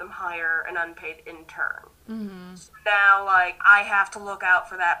helped them hire an unpaid intern. So now, like, I have to look out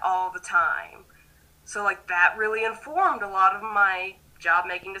for that all the time. So, like, that really informed a lot of my job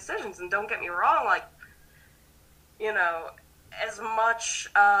making decisions. And don't get me wrong, like, you know, as much,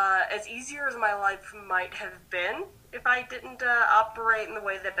 as easier as my life might have been if I didn't operate in the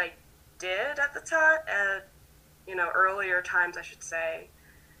way that I did at the time, earlier times, I should say,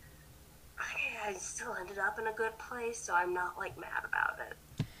 I still ended up in a good place, so I'm not, like, mad about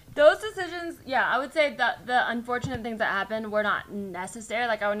it. Those decisions, yeah, I would say that the unfortunate things that happened were not necessary.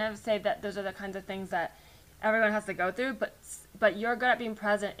 Like, I would never say that those are the kinds of things that everyone has to go through, but you're good at being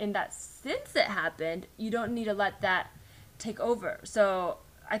present in that since it happened, you don't need to let that take over. So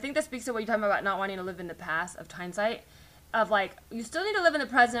I think that speaks to what you're talking about not wanting to live in the past of hindsight, of like, you still need to live in the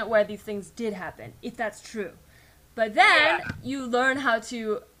present where these things did happen, if that's true. But then you learn how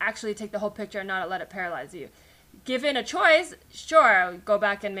to actually take the whole picture and not let it paralyze you. Given a choice, sure, go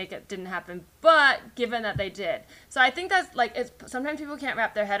back and make it didn't happen, but given that they did. So I think that's like, it's sometimes people can't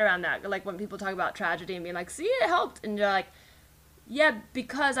wrap their head around that. Like when people talk about tragedy and being like, see, it helped. And you're like, yeah,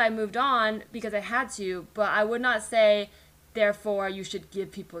 because I moved on, because I had to, but I would not say, therefore, you should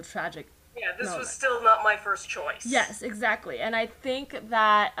give people tragic. Yeah, this was still not my first choice. Yes, exactly. And I think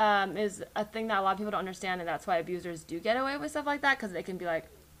that is a thing that a lot of people don't understand, and that's why abusers do get away with stuff like that, because they can be like,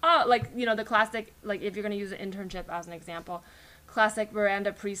 oh, like, you know, the classic, like, if you're going to use an internship as an example, classic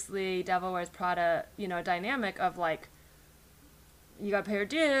Miranda Priestley, Devil Wears Prada, you know, dynamic of, like, you got to pay your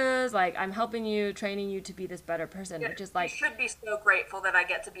dues, like, I'm helping you, training you to be this better person, which is, like... You should be so grateful that I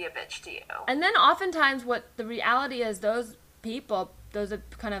get to be a bitch to you. And then oftentimes what the reality is, those people, those are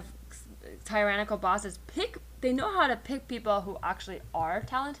kind of tyrannical bosses, they know how to pick people who actually are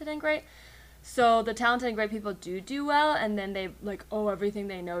talented and great. So the talented and great people do well, and then they like owe everything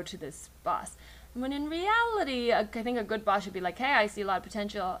they know to this boss. When in reality, I think a good boss should be like, hey, I see a lot of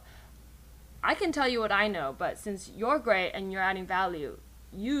potential. I can tell you what I know, but since you're great and you're adding value,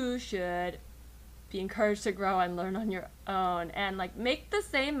 you should be encouraged to grow and learn on your own and like make the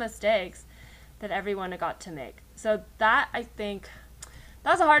same mistakes that everyone got to make. So that, I think,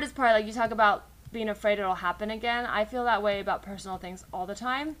 that's the hardest part. Like you talk about being afraid it'll happen again. I feel that way about personal things all the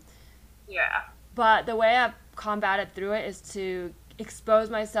time. Yeah. But the way I've combated through it is to expose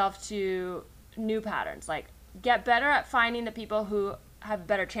myself to new patterns. Like, get better at finding the people who have a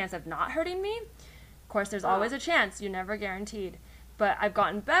better chance of not hurting me. Of course, there's always a chance. You're never guaranteed. But I've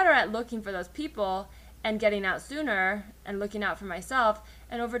gotten better at looking for those people and getting out sooner and looking out for myself.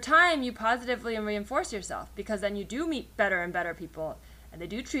 And over time, you positively reinforce yourself because then you do meet better and better people and they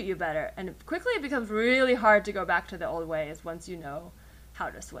do treat you better. And quickly it becomes really hard to go back to the old ways once you know how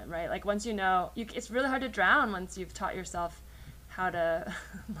to swim, right? Like once you know, it's really hard to drown once you've taught yourself how to,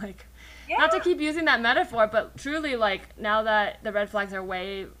 like, not to keep using that metaphor, but truly, like, now that the red flags are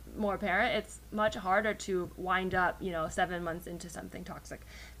way more apparent, it's much harder to wind up, 7 months into something toxic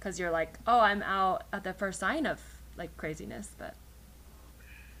because you're like, oh, I'm out at the first sign of, like, craziness, but...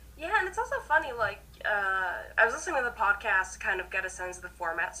 Yeah, and it's also funny, like, I was listening to the podcast to kind of get a sense of the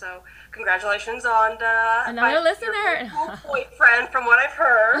format, so congratulations on another listener. Your boyfriend, from what I've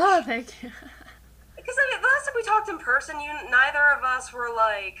heard. Oh, thank you. Because I mean, the last time we talked in person, neither of us were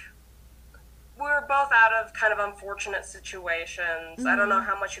like, we were both out of kind of unfortunate situations. Mm-hmm. I don't know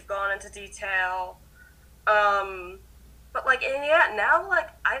how much you've gone into detail. But like, and yeah, now like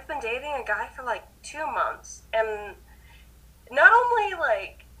I've been dating a guy for like 2 months, and not only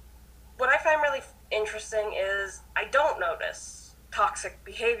like, what I find really interesting is I don't notice toxic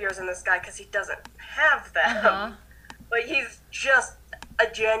behaviors in this guy because he doesn't have them. Uh-huh. But he's just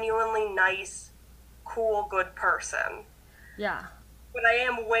a genuinely nice, cool, good person. Yeah. But I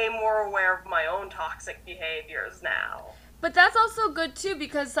am way more aware of my own toxic behaviors now. But that's also good too,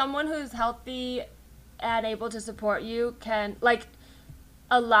 because someone who's healthy and able to support you can like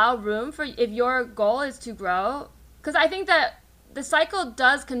allow room for, if your goal is to grow, because I think that the cycle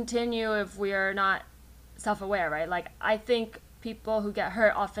does continue if we're not self-aware, right? Like, I think people who get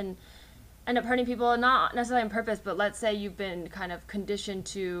hurt often end up hurting people, not necessarily on purpose, but let's say you've been kind of conditioned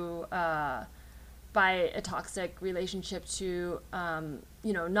to, by a toxic relationship to,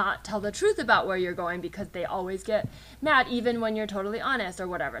 not tell the truth about where you're going because they always get mad, even when you're totally honest or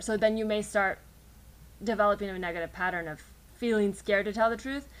whatever. So then you may start developing a negative pattern of feeling scared to tell the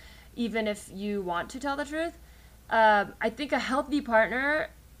truth, even if you want to tell the truth. I think a healthy partner,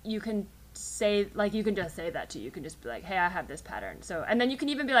 you can say, like, you can just say that to you. You can just be like, hey, I have this pattern. So, and then you can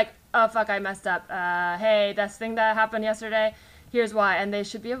even be like, oh, fuck, I messed up. Hey, this thing that happened yesterday, here's why. And they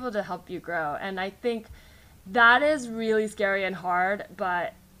should be able to help you grow. And I think that is really scary and hard,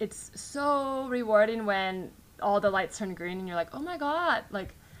 but it's so rewarding when all the lights turn green and you're like, oh my God,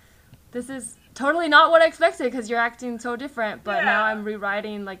 like, this is totally not what I expected because you're acting so different. But now I'm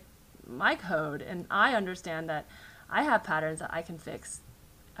rewriting, like, my code, and I understand that I have patterns that I can fix.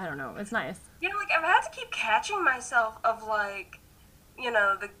 I don't know. It's nice. Yeah, like I've had to keep catching myself of like,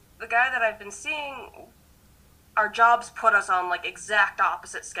 the guy that I've been seeing, our jobs put us on like exact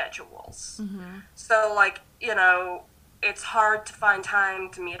opposite schedules. So like, it's hard to find time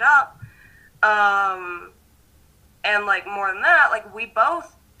to meet up. And like more than that, like we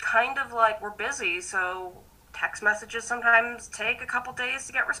both kind of like we're busy, so text messages sometimes take a couple days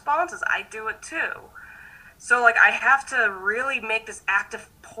to get responses. I do it too. So like I have to really make this active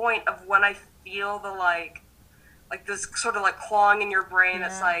point of when I feel the like this sort of like clawing in your brain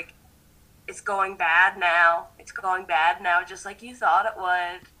that's like, it's going bad now. It's going bad now, just like you thought it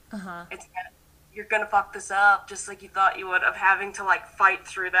would. You're gonna fuck this up, just like you thought you would, of having to like fight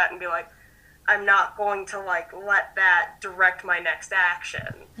through that and be like, I'm not going to like let that direct my next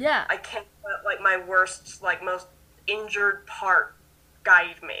action. Yeah. I can't let like my worst, like most injured part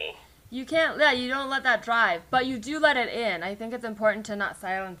guide me. You can't, you don't let that drive, but you do let it in. I think it's important to not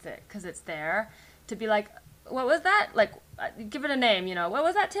silence it because it's there. To be like, what was that? Like, give it a name, What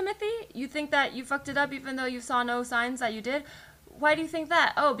was that, Timothy? You think that you fucked it up even though you saw no signs that you did? Why do you think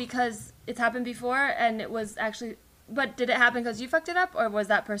that? Oh, because it's happened before and it was actually, but did it happen because you fucked it up or was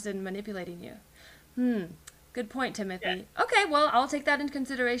that person manipulating you? Good point, Timothy. Yeah. Okay, well, I'll take that into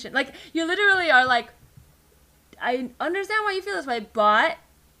consideration. Like, you literally are like, I understand why you feel this way, but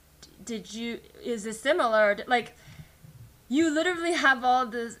is this similar? Like, you literally have all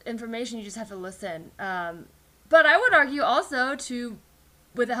this information, you just have to listen. But I would argue also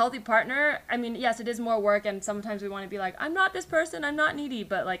with a healthy partner, I mean, yes, it is more work, and sometimes we want to be like, I'm not this person, I'm not needy,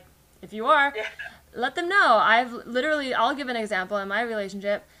 but like, if you are, let them know. I'll give an example in my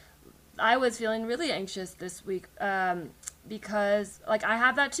relationship. I was feeling really anxious this week because, like, I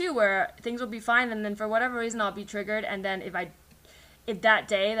have that too, where things will be fine, and then for whatever reason, I'll be triggered, and then if that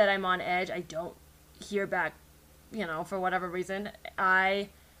day that I'm on edge, I don't hear back, for whatever reason, I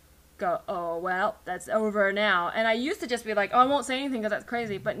go, oh, well, that's over now. And I used to just be like, oh, I won't say anything because that's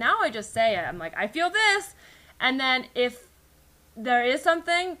crazy. But now I just say it. I'm like, I feel this. And then if there is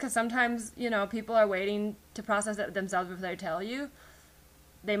something, because sometimes, people are waiting to process it themselves before they tell you,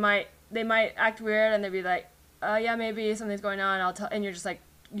 they might act weird and they'd be like, yeah, maybe something's going on. And you're just like,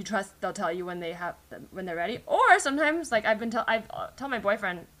 you trust they'll tell you when they're ready. Or sometimes, like, I've told my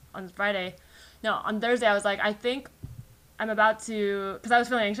boyfriend on Thursday, I was like, I think I'm about to, because I was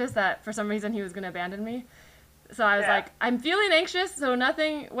feeling anxious that for some reason he was going to abandon me. So I was like, I'm feeling anxious, so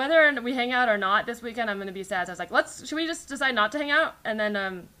nothing, whether we hang out or not this weekend, I'm going to be sad. So I was like, should we just decide not to hang out? And then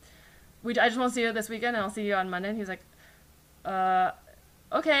I just won't see you this weekend, and I'll see you on Monday. And he was like,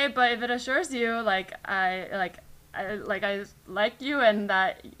 okay, but if it assures you, I like you, and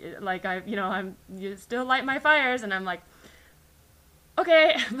that, like, you still light my fires, and I'm like,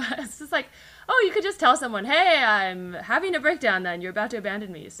 okay. But it's just like, oh, you could just tell someone, hey, I'm having a breakdown then, you're about to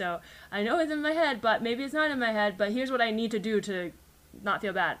abandon me. So I know it's in my head, but maybe it's not in my head, but here's what I need to do to not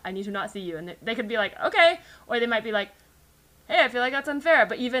feel bad. I need to not see you. And they could be like, okay. Or they might be like, hey, I feel like that's unfair.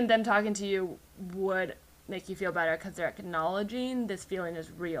 But even them talking to you would make you feel better because they're acknowledging this feeling is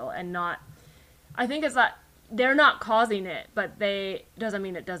real and not, I think it's that they're not causing it, but doesn't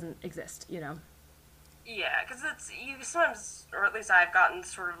mean it doesn't exist, Yeah, because you sometimes, or at least I've gotten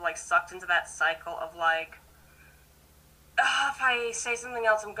sort of like sucked into that cycle of like, if I say something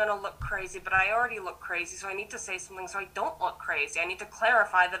else, I'm gonna look crazy, but I already look crazy, so I need to say something so I don't look crazy. I need to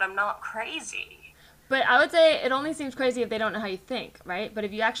clarify that I'm not crazy. But I would say it only seems crazy if they don't know how you think, right? But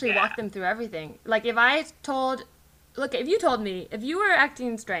if you actually walk them through everything, like if you told me, if you were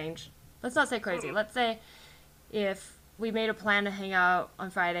acting strange, let's not say crazy, let's say if we made a plan to hang out on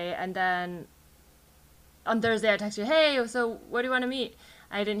Friday and then on Thursday I text you, hey, so where do you want to meet?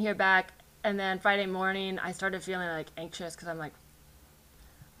 I didn't hear back. And then Friday morning I started feeling like anxious because I'm like,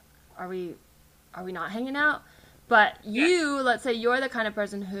 are we not hanging out? But let's say you're the kind of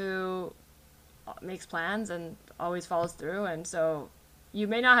person who makes plans and always follows through. And so you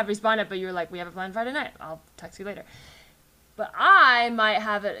may not have responded, but you're like, we have a plan Friday night. I'll text you later. But I might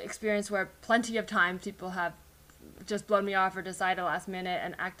have an experience where plenty of times people have just blown me off or decided last minute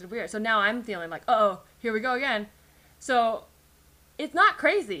and acted weird. So now I'm feeling like, uh-oh, here we go again. So it's not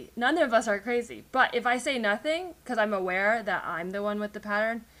crazy. None of us are crazy. But if I say nothing, because I'm aware that I'm the one with the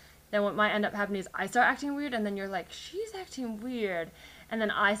pattern, then what might end up happening is I start acting weird, and then you're like, she's acting weird. And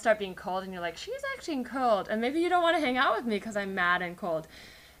then I start being cold, and you're like, she's acting cold. And maybe you don't want to hang out with me because I'm mad and cold.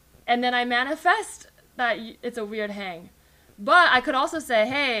 And then I manifest that it's a weird hang. But I could also say,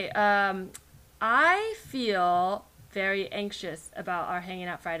 hey, I feel very anxious about our hanging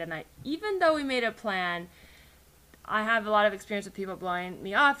out Friday night. Even though we made a plan, I have a lot of experience with people blowing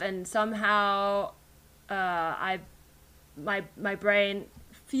me off, and somehow my brain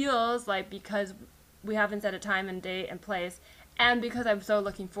feels like, because we haven't set a time and date and place, and because I'm so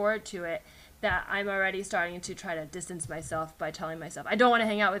looking forward to it, that I'm already starting to try to distance myself by telling myself, I don't want to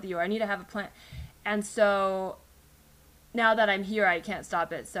hang out with you, or I need to have a plan. And so now that I'm here, I can't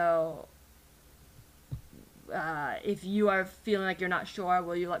stop it. So if you are feeling like you're not sure,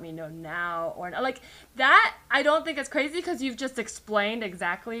 will you let me know now? Or not? Like that, I don't think it's crazy, because you've just explained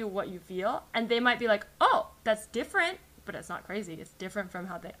exactly what you feel, and they might be like, oh, that's different, but it's not crazy. It's different from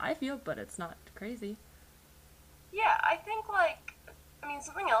how I feel, but it's not crazy. Yeah, I think, like, I mean,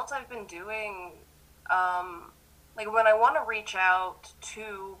 something else I've been doing, like, when I want to reach out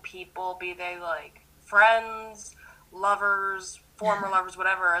to people, be they, like, friends, lovers, former lovers,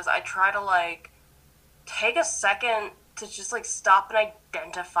 whatever, is I try to, like, take a second to just, like, stop and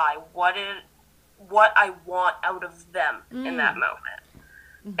identify what I want out of them in that moment.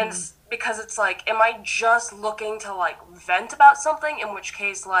 Mm-hmm. And because it's like, am I just looking to, like, vent about something? In which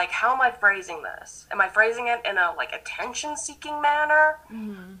case, like, how am I phrasing this? Am I phrasing it in a, like, attention-seeking manner?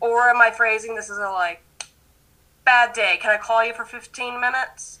 Mm-hmm. Or am I phrasing this as a, like, bad day, can I call you for 15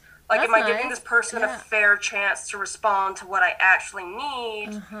 minutes? Like, That's am I nice. giving this person a fair chance to respond to what I actually need?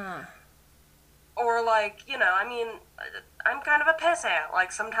 Uh-huh. Or, like, you know, I mean, I'm kind of a pissant.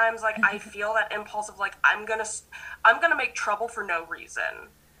 Like, sometimes, like, I feel that impulse of, like, I'm gonna make trouble for no reason.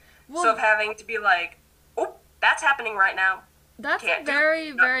 Well, so of having to be like, oh, that's happening right now. That's a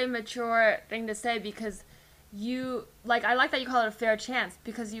very, very mature thing to say, because you, like, I like that you call it a fair chance,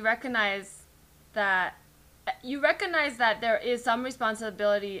 because you recognize that there is some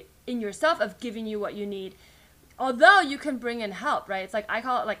responsibility in yourself of giving you what you need. Although you can bring in help, right? It's like, I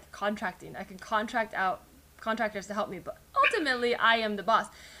call it like contracting. I can contract out contractors to help me, but ultimately I am the boss.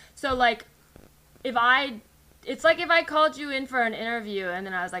 So like, it's like if I called you in for an interview and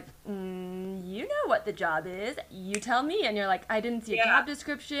then I was like, you know what the job is, you tell me, and you're like, I didn't see a job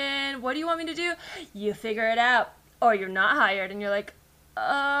description, what do you want me to do? You figure it out. Or you're not hired, and you're like, or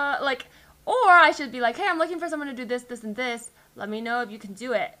I should be like, hey, I'm looking for someone to do this, this, and this. Let me know if you can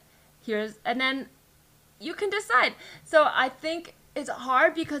do it. And then you can decide. So I think it's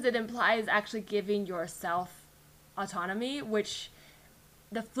hard because it implies actually giving yourself autonomy, which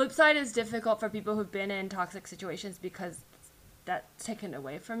the flip side is difficult for people who've been in toxic situations, because that's taken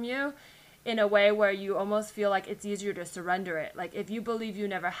away from you in a way where you almost feel like it's easier to surrender it. Like, if you believe you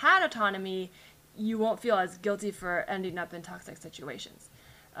never had autonomy, you won't feel as guilty for ending up in toxic situations.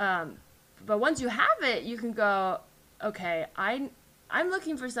 But once you have it, you can go, okay, I'm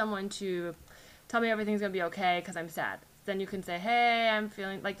looking for someone to tell me everything's going to be okay because I'm sad. Then you can say, hey, I'm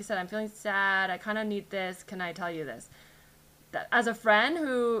feeling, like you said, I'm feeling sad. I kind of need this. Can I tell you this? As a friend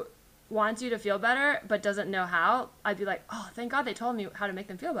who wants you to feel better but doesn't know how, I'd be like, oh, thank God they told me how to make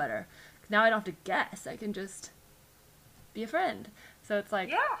them feel better. Now I don't have to guess. I can just be a friend. So it's like...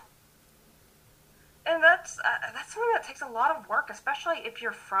 Yeah. And that's something that takes a lot of work, especially if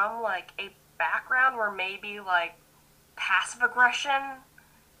you're from, like, a background where maybe, like, passive aggression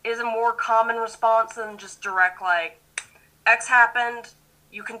is a more common response than just direct, like, X happened,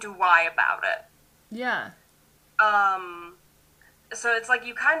 you can do Y about it. Yeah. So it's like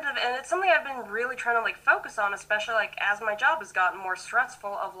you kind of, and it's something I've been really trying to, like, focus on, especially, like, as my job has gotten more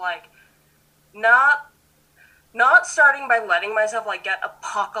stressful, of, like, not starting by letting myself, like, get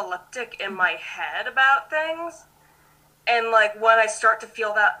apocalyptic in my head about things. And, like, when I start to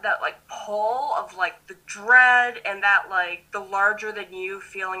feel that like, pull of, like, the dread and that, like, the larger-than-you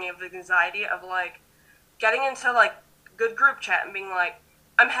feeling of anxiety of, like, getting into, like, good group chat and being like,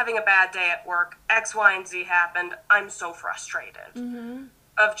 I'm having a bad day at work, X, Y, and Z happened, I'm so frustrated. Mm-hmm.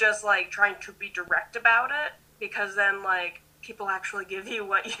 Of just, like, trying to be direct about it, because then, like, people actually give you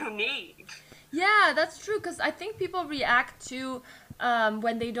what you need. Yeah, that's true, because I think people react to,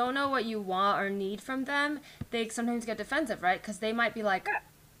 when they don't know what you want or need from them, they sometimes get defensive, right? Because they might be like,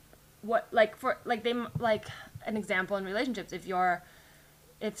 what, like, for, like, like, an example in relationships,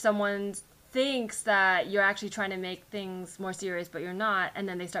 if someone thinks that you're actually trying to make things more serious, but you're not, and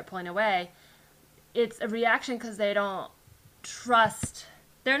then they start pulling away, it's a reaction because they don't trust,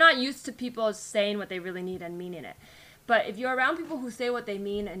 they're not used to people saying what they really need and meaning it. But if you're around people who say what they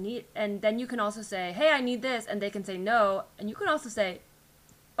mean and need, and then you can also say, hey, I need this, and they can say no, and you can also say,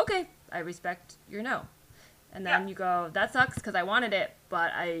 okay, I respect your no. And then you go, that sucks because I wanted it,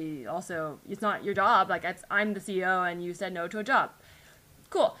 but I also, it's not your job. Like, I'm the CEO and you said no to a job.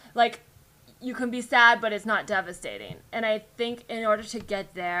 Cool. Like, you can be sad, but it's not devastating. And I think in order to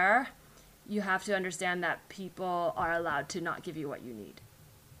get there, you have to understand that people are allowed to not give you what you need.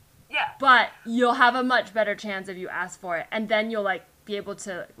 Yeah. But you'll have a much better chance if you ask for it. And then you'll, like, be able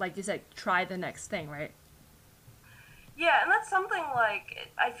to, like you said, try the next thing, right? Yeah, and that's something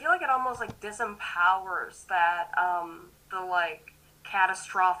like I feel like it almost like disempowers that the like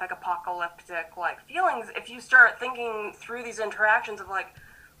catastrophic apocalyptic like feelings if you start thinking through these interactions of like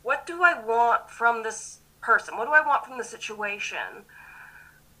what do I want from this person? What do I want from the situation?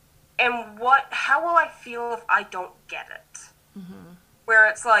 And how will I feel if I don't get it? Mm-hmm. Where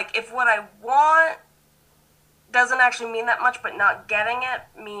it's like if what I want doesn't actually mean that much, but not getting it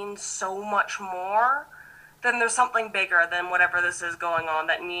means so much more, then there's something bigger than whatever this is going on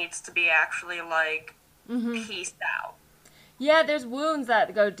that needs to be actually like pieced out. Yeah, there's wounds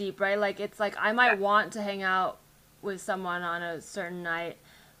that go deep, right? Like, it's like I might want to hang out with someone on a certain night,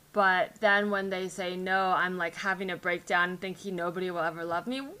 but then when they say no, I'm like having a breakdown and thinking nobody will ever love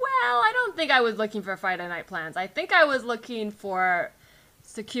me. Well, I don't think I was looking for Friday night plans. I think I was looking for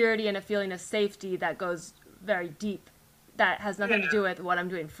security and a feeling of safety that goes very deep, that has nothing to do with what I'm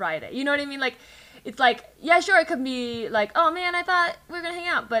doing Friday. You know what I mean? Like, it's like, yeah, sure, it could be like, oh man, I thought we were going to hang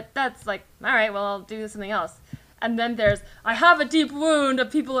out, but that's like, all right, well, I'll do something else. And then there's, I have a deep wound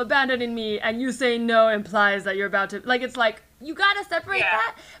of people abandoning me, and you saying no implies that you're about to, like, it's like, you gotta separate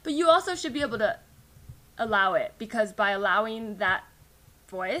that, but you also should be able to allow it, because by allowing that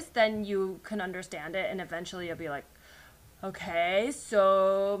voice, then you can understand it, and eventually you'll be like, okay,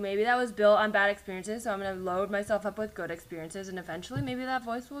 so maybe that was built on bad experiences, so I'm going to load myself up with good experiences, and eventually maybe that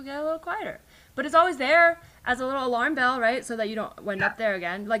voice will get a little quieter. But it's always there as a little alarm bell, right, so that you don't wind up there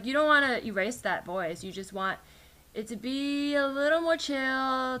again. Like, you don't want to erase that voice. You just want it to be a little more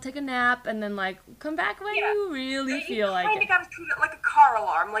chill, take a nap, and then, like, come back when you really feel like it. You kind of got to treat it like a car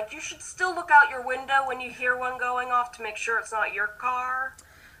alarm. Like, you should still look out your window when you hear one going off to make sure it's not your car.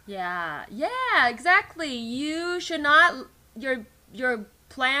 Yeah, exactly. You should not, your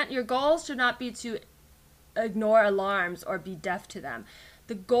goals should not be to ignore alarms or be deaf to them.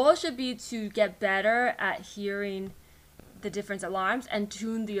 The goal should be to get better at hearing the different alarms and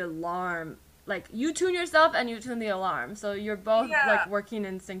tune the alarm. Like, you tune yourself and you tune the alarm. So you're both, like, working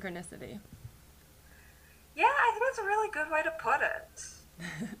in synchronicity. Yeah, I think that's a really good way to put it.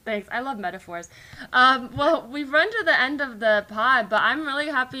 Thanks. I love metaphors. Well, we've run to the end of the pod, but I'm really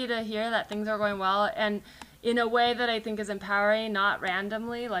happy to hear that things are going well, and in a way that I think is empowering, not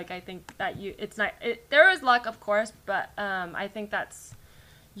randomly. Like, I think that there is luck, of course, but I think that's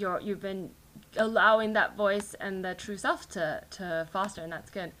you've been allowing that voice and the true self to foster, and that's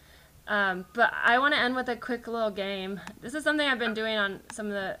good. But I want to end with a quick little game. This is something I've been doing on some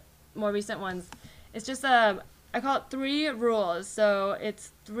of the more recent ones. It's just I call it 3 rules. So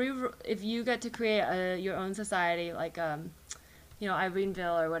it's if you get to create your own society, like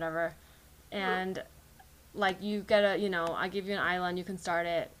Ireneville or whatever, and like you get I give you an island, you can start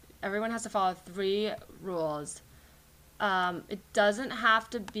it. Everyone has to follow 3 rules. It doesn't have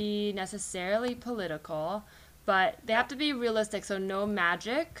to be necessarily political, but they have to be realistic. So no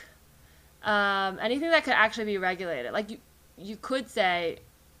magic. Anything that could actually be regulated. Like you could say,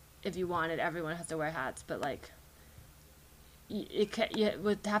 if you wanted, everyone has to wear hats, but like it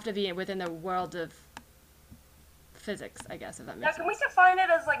would have to be within the world of physics, I guess, if that makes sense. Can we define it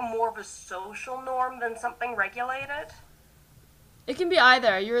as like more of a social norm than something regulated? It can be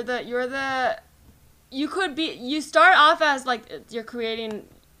either. You start off as like you're creating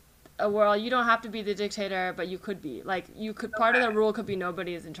a world. You don't have to be the dictator, but you could be. Like, part of the rule could be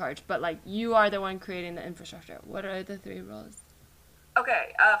nobody is in charge, but like you are the one creating the infrastructure. What are the 3 rules?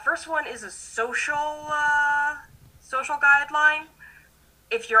 Okay, first one is a social guideline.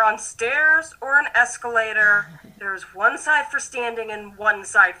 If you're on stairs or an escalator, there's one side for standing and one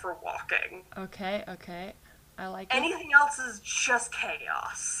side for walking. Okay. I like it. Anything else is just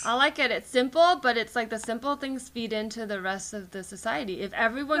chaos. I like it. It's simple, but it's like the simple things feed into the rest of the society. If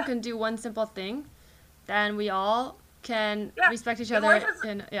everyone can do one simple thing, then we all can respect each other.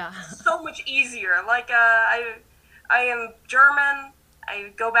 So much easier. Like, I am German.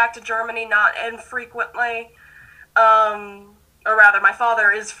 I go back to Germany not infrequently. Or rather, my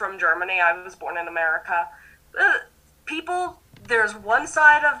father is from Germany. I was born in America. There's one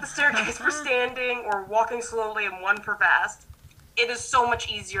side of the staircase for standing or walking slowly and one for fast. It is so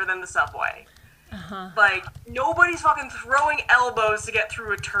much easier than the subway. Like, nobody's fucking throwing elbows to get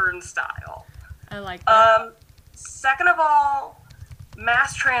through a turnstile. I like that. Second of all,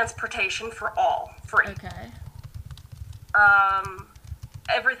 mass transportation for all, free. Okay.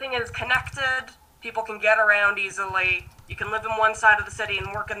 Everything is connected. People can get around easily. You can live in one side of the city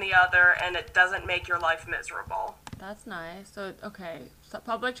and work in the other, and it doesn't make your life miserable. That's nice. So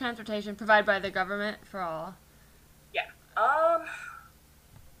public transportation provided by the government for all. Yeah.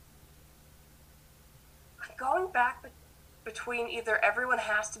 going back between either everyone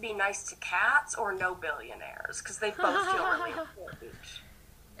has to be nice to cats or no billionaires, because they both feel really important.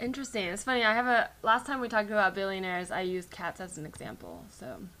 Interesting. It's funny. Last time we talked about billionaires, I used cats as an example.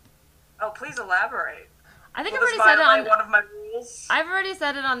 So. Oh, please elaborate. I think Will I've this already said it violate on. one of my rules? I've already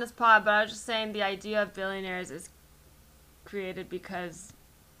said it on this pod, but I was just saying the idea of billionaires is created because,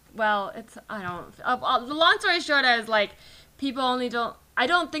 well, it's I don't. The long story short is like people only don't. I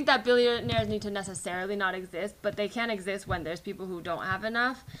don't think that billionaires need to necessarily not exist, but they can exist when there's people who don't have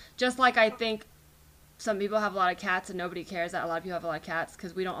enough. Just like I think some people have a lot of cats and nobody cares that a lot of people have a lot of cats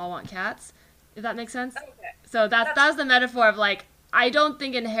because we don't all want cats. If that makes sense. Okay. So that's the metaphor of like I don't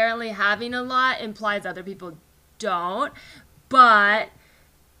think inherently having a lot implies other people don't, but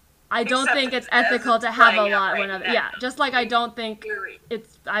I don't Except think it's as ethical it's to have a playing out lot right when other, now. yeah, just like I don't think Theory.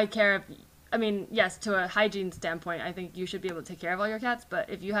 I care if, I mean, yes, to a hygiene standpoint, I think you should be able to take care of all your cats, but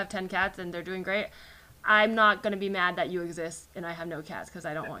if you have 10 cats and they're doing great, I'm not going to be mad that you exist and I have no cats because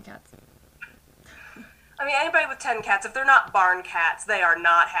I don't want cats. I mean, anybody with 10 cats, if they're not barn cats, they are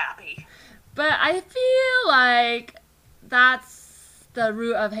not happy. But I feel like that's the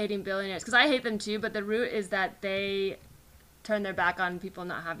root of hating billionaires, because I hate them too, but the root is that they turn their back on people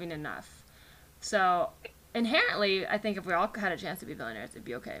not having enough. So inherently, I think if we all had a chance to be billionaires, it'd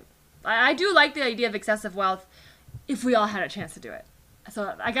be okay. I do like the idea of excessive wealth if we all had a chance to do it.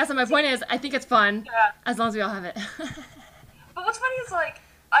 So I guess my point is, I think it's fun as long as we all have it. But what's funny is, like,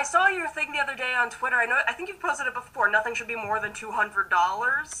 I saw your thing the other day on Twitter. I think you've posted it before. Nothing should be more than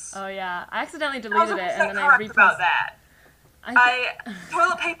 $200. Oh yeah, I accidentally I was deleted it 100% and then I correct about reposted. that.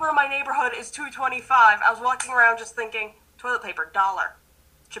 Toilet paper in my neighborhood is $2.25. I was walking around just thinking, toilet paper, $1.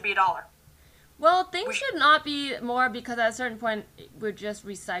 Should be $1. Well, things should not be more because at a certain point we're just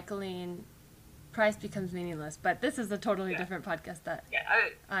recycling. Price becomes meaningless. But this is a totally different podcast. That Yeah.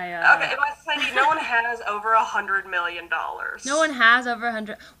 I in my society, no one has over $100 million. no one has over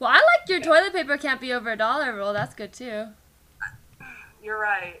 100. Well, I like your toilet paper can't be over $1 rule. That's good too. You're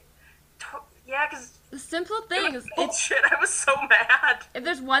right. Yeah, because The simple things. It's, bullshit. I was so mad. if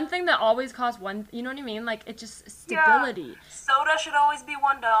there's one thing that always costs one, you know what I mean? Like it's just stability. Yeah. Soda should always be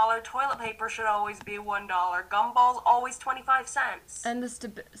 $1. Toilet paper should always be $1. Gumballs always 25 cents. And the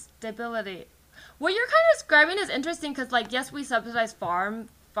stability. What you're kind of describing is interesting because, like, yes, we subsidize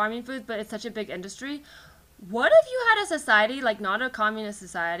farming foods, but it's such a big industry. What if you had a society, like, not a communist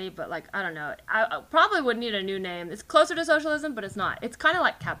society, but, like, I don't know. I probably would need a new name. It's closer to socialism, but it's not. It's kind of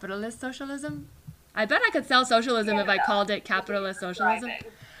like capitalist socialism. I bet I could sell socialism if I called it capitalist socialism.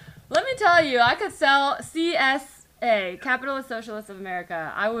 Let me tell you, I could sell CSA, Capitalist Socialists of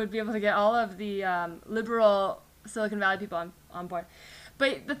America. I would be able to get all of the liberal Silicon Valley people on board.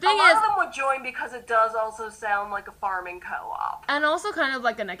 But the thing A lot is, of them would join because it does also sound like a farming co-op. and also kind of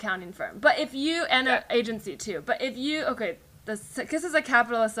like an accounting firm. But if you, and an agency too. But if you, okay, this is a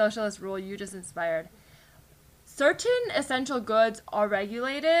capitalist socialist rule you just inspired. Certain essential goods are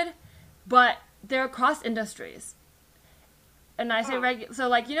regulated, but they're across industries. And I say so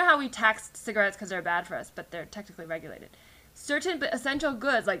like, you know how we tax cigarettes because they're bad for us, but they're technically regulated. Certain essential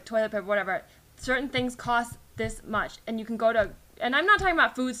goods, like toilet paper, whatever, certain things cost this much. And you can go to, and I'm not talking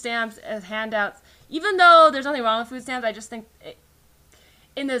about food stamps as handouts. Even though there's nothing wrong with food stamps, I just think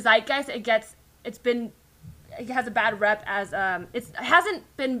in the zeitgeist, it has a bad rep as, it hasn't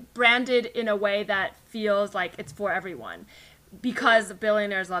been branded in a way that feels like it's for everyone. Because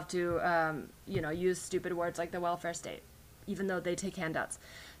billionaires love to, use stupid words like the welfare state, even though they take handouts.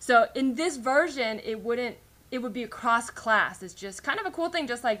 So in this version, it would be across class. It's just kind of a cool thing,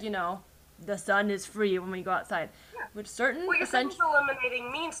 just like, the sun is free when we go outside. Yeah. Which certain Well, you're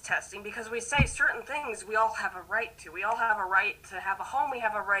eliminating means testing because we say certain things we all have a right to. We all have a right to have a home. We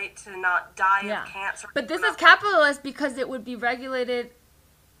have a right to not die of cancer. But this is capitalist because it would be regulated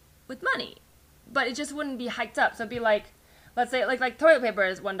with money. But it just wouldn't be hiked up. So it'd be like, let's say, like toilet paper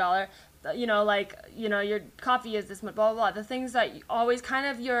is $1. Your coffee is this much, blah, blah, blah. The things that always kind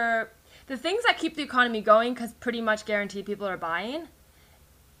of the things that keep the economy going because pretty much guaranteed people are buying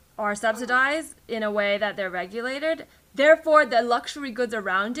are subsidized in a way that they're regulated. Therefore, the luxury goods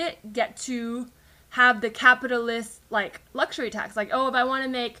around it get to have the capitalist, like, luxury tax. Like, oh, if I want to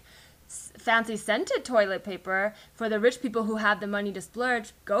make fancy scented toilet paper for the rich people who have the money to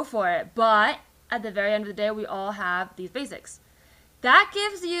splurge, go for it. But at the very end of the day, we all have these basics. That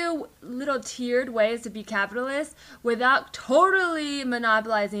gives you little tiered ways to be capitalist without totally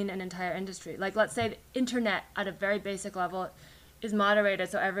monopolizing an entire industry. Like, let's say the internet at a very basic level is moderated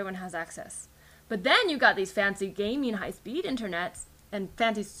so everyone has access. But then you got these fancy gaming high-speed internets and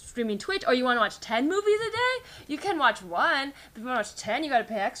fancy streaming Twitch, or you want to watch 10 movies a day? You can watch one, but if you want to watch 10, you got to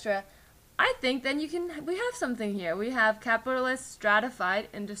pay extra. I think then we have something here. We have capitalist stratified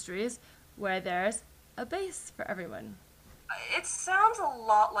industries where there's a base for everyone. It sounds a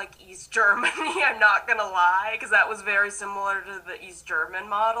lot like East Germany, I'm not gonna lie, because that was very similar to the East German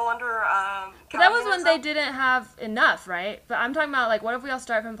model under But that was when they communism. didn't have enough, right? But I'm talking about, like, what if we all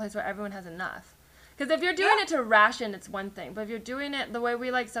start from a place where everyone has enough? Because if you're doing Yeah. it to ration, it's one thing. But if you're doing it the way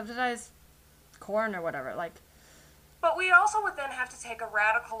we, like, subsidize corn or whatever, like, But we also would then have to take a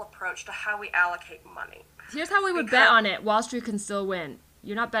radical approach to how we allocate money. here's how we would bet on it. Wall Street can still win.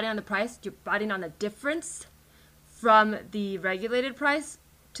 You're not betting on the price. You're betting on the difference from the regulated price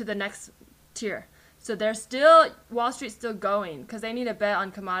to the next tier. So Wall Street's still going because they need a bet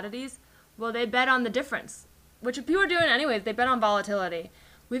on commodities. Well, they bet on the difference, which people are doing anyways. They bet on volatility.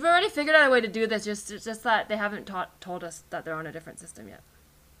 We've already figured out a way to do this, just that they haven't told us that they're on a different system yet.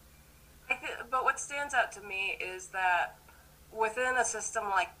 But what stands out to me is that within a system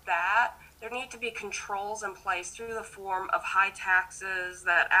like that, there need to be controls in place through the form of high taxes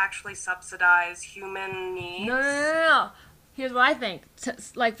that actually subsidize human needs. No. Here's what I think.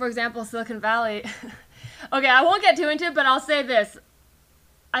 Like, for example, Silicon Valley. Okay, I won't get too into it, but I'll say this.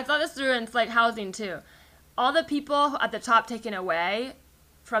 I thought this through, and it's like housing too. All the people at the top taken away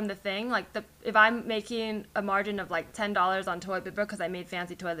from the thing, like if I'm making a margin of like $10 on toilet paper because I made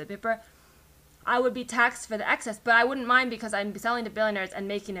fancy toilet paper, I would be taxed for the excess, but I wouldn't mind because I'm selling to billionaires and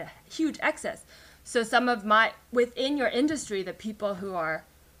making a huge excess. So within your industry, the people who are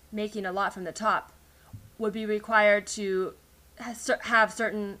making a lot from the top would be required to have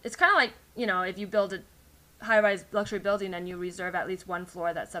certain, it's kind of like, if you build a high-rise luxury building and you reserve at least one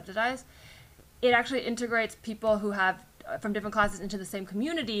floor that's subsidized, it actually integrates people who have from different classes into the same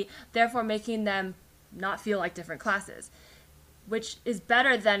community, therefore making them not feel like different classes, which is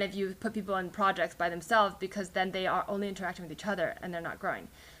better than if you put people in projects by themselves, because then they are only interacting with each other and they're not growing.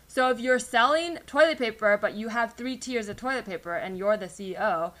 So if you're selling toilet paper, but you have 3 tiers of toilet paper and you're the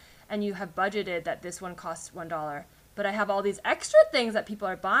CEO and you have budgeted that this one costs $1, but I have all these extra things that people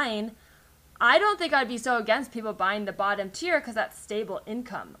are buying, I don't think I'd be so against people buying the bottom tier because that's stable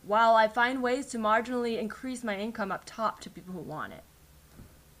income, while I find ways to marginally increase my income up top to people who want it.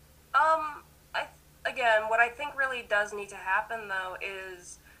 Again, what I think really does need to happen, though,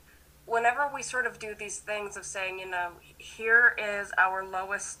 is whenever we sort of do these things of saying, here is our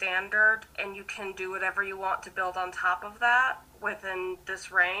lowest standard, and you can do whatever you want to build on top of that within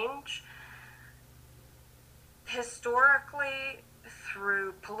this range, historically,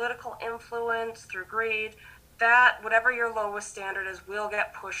 through political influence, through greed, that whatever your lowest standard is will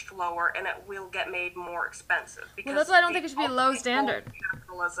get pushed lower and it will get made more expensive. Well, that's why I don't think it should be a low standard.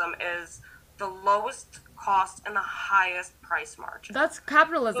 Capitalism is the lowest cost and the highest price margin. That's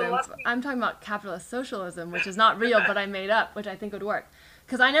capitalism. I'm talking about capitalist socialism, which is not real, but I made up, which I think would work.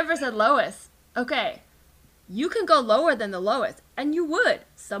 Because I never said lowest. Okay, you can go lower than the lowest, and you would.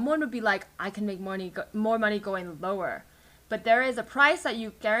 Someone would be like, I can make more money going lower. But there is a price that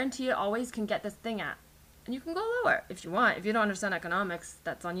you guarantee always can get this thing at. And you can go lower if you want. If you don't understand economics,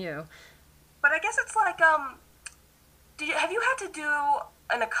 that's on you. But I guess it's like, have you had to do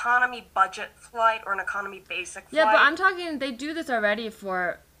an economy budget flight or an economy basic flight? Yeah, but I'm talking, they do this already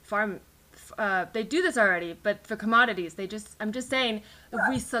for they do this already, but for commodities, I'm just saying, if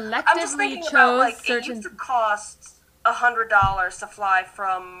we selectively I'm just thinking chose about, like, certain... it used to cost $100 to fly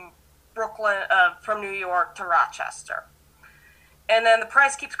from Brooklyn, from New York to Rochester. And then the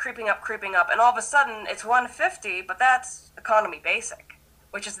price keeps creeping up, and all of a sudden it's $150, but that's economy basic,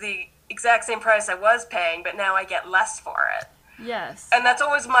 which is the exact same price I was paying, but now I get less for it. Yes. And that's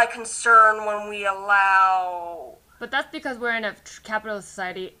always my concern when we allow... But that's because we're in a capitalist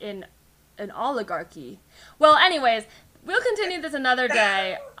society in an oligarchy. Well, anyways, we'll continue this another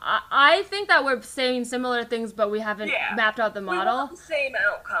day. I think that we're saying similar things, but we haven't mapped out the model. We want the same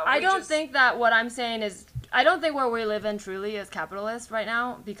outcome. I don't think that what I'm saying is... I don't think where we live in truly is capitalist right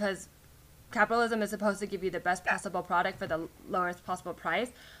now, because capitalism is supposed to give you the best possible product for the lowest possible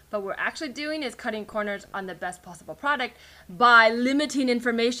price. But what we're actually doing is cutting corners on the best possible product by limiting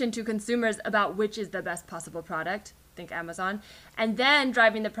information to consumers about which is the best possible product, think Amazon, and then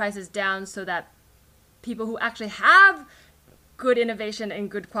driving the prices down so that people who actually have good innovation and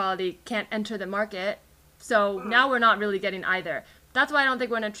good quality can't enter the market. So now we're not really getting either. That's why I don't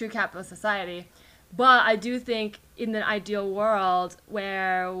think we're in a true capitalist society. But I do think in the ideal world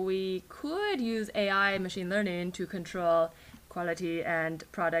where we could use AI and machine learning to control quality and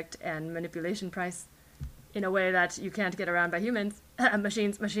product and manipulation price in a way that you can't get around by humans.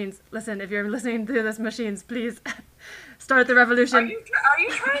 Machines, listen, if you're listening to this, machines, please start the revolution. Are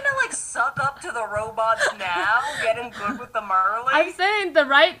you trying to, like, suck up to the robots now, getting good with the Merlin? I'm saying the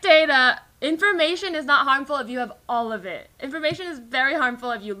right data Information is not harmful if you have all of it. Information is very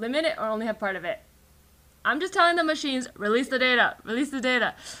harmful if you limit it or only have part of it. I'm just telling the machines, release the data, release the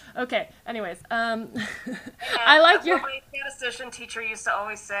data. Okay, anyways, I like your... What my statistician teacher used to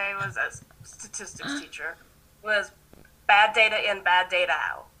always say was, as statistics teacher, was bad data in, bad data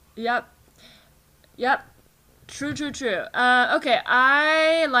out. Yep. True. Okay,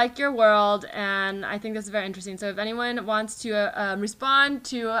 I like your world, and I think this is very interesting. So if anyone wants to respond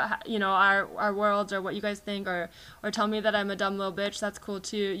to, our worlds or what you guys think, or tell me that I'm a dumb little bitch, that's cool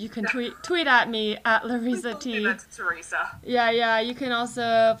too. You can tweet at me at Larissa T. That's Teresa. Yeah. You can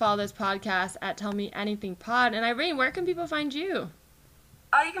also follow this podcast at Tell Me Anything Pod. And Irene, where can people find you?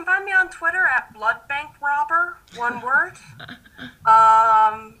 You can find me on Twitter at bloodbankrobber, one word.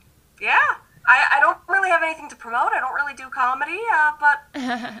 Yeah. I don't really have anything to promote. I don't really do comedy, but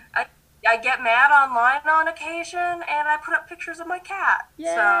I get mad online on occasion, and I put up pictures of my cat. Yay.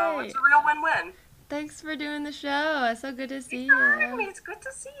 So it's a real win-win. Thanks for doing the show. It's so good to see Thanks for you. having me. It's good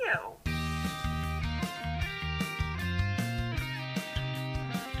to see you.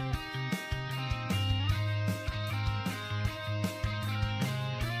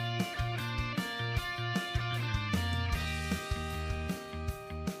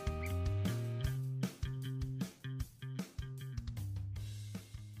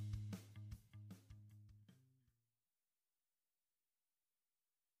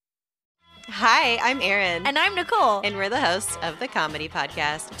 Hi, I'm Erin. And I'm Nicole. And we're the hosts of the comedy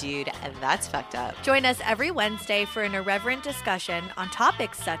podcast, Dude, That's Fucked Up. Join us every Wednesday for an irreverent discussion on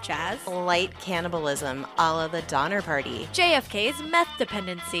topics such as light cannibalism, a la the Donner Party, JFK's meth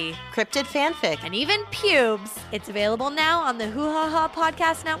dependency, cryptid fanfic, and even pubes. It's available now on the Hoo Ha Ha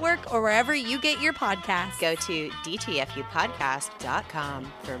Podcast Network or wherever you get your podcasts. Go to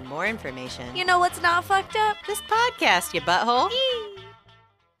dtfupodcast.com for more information. You know what's not fucked up? This podcast, you butthole.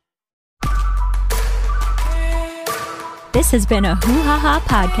 This has been a Hoo Ha Ha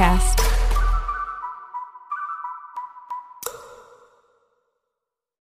podcast.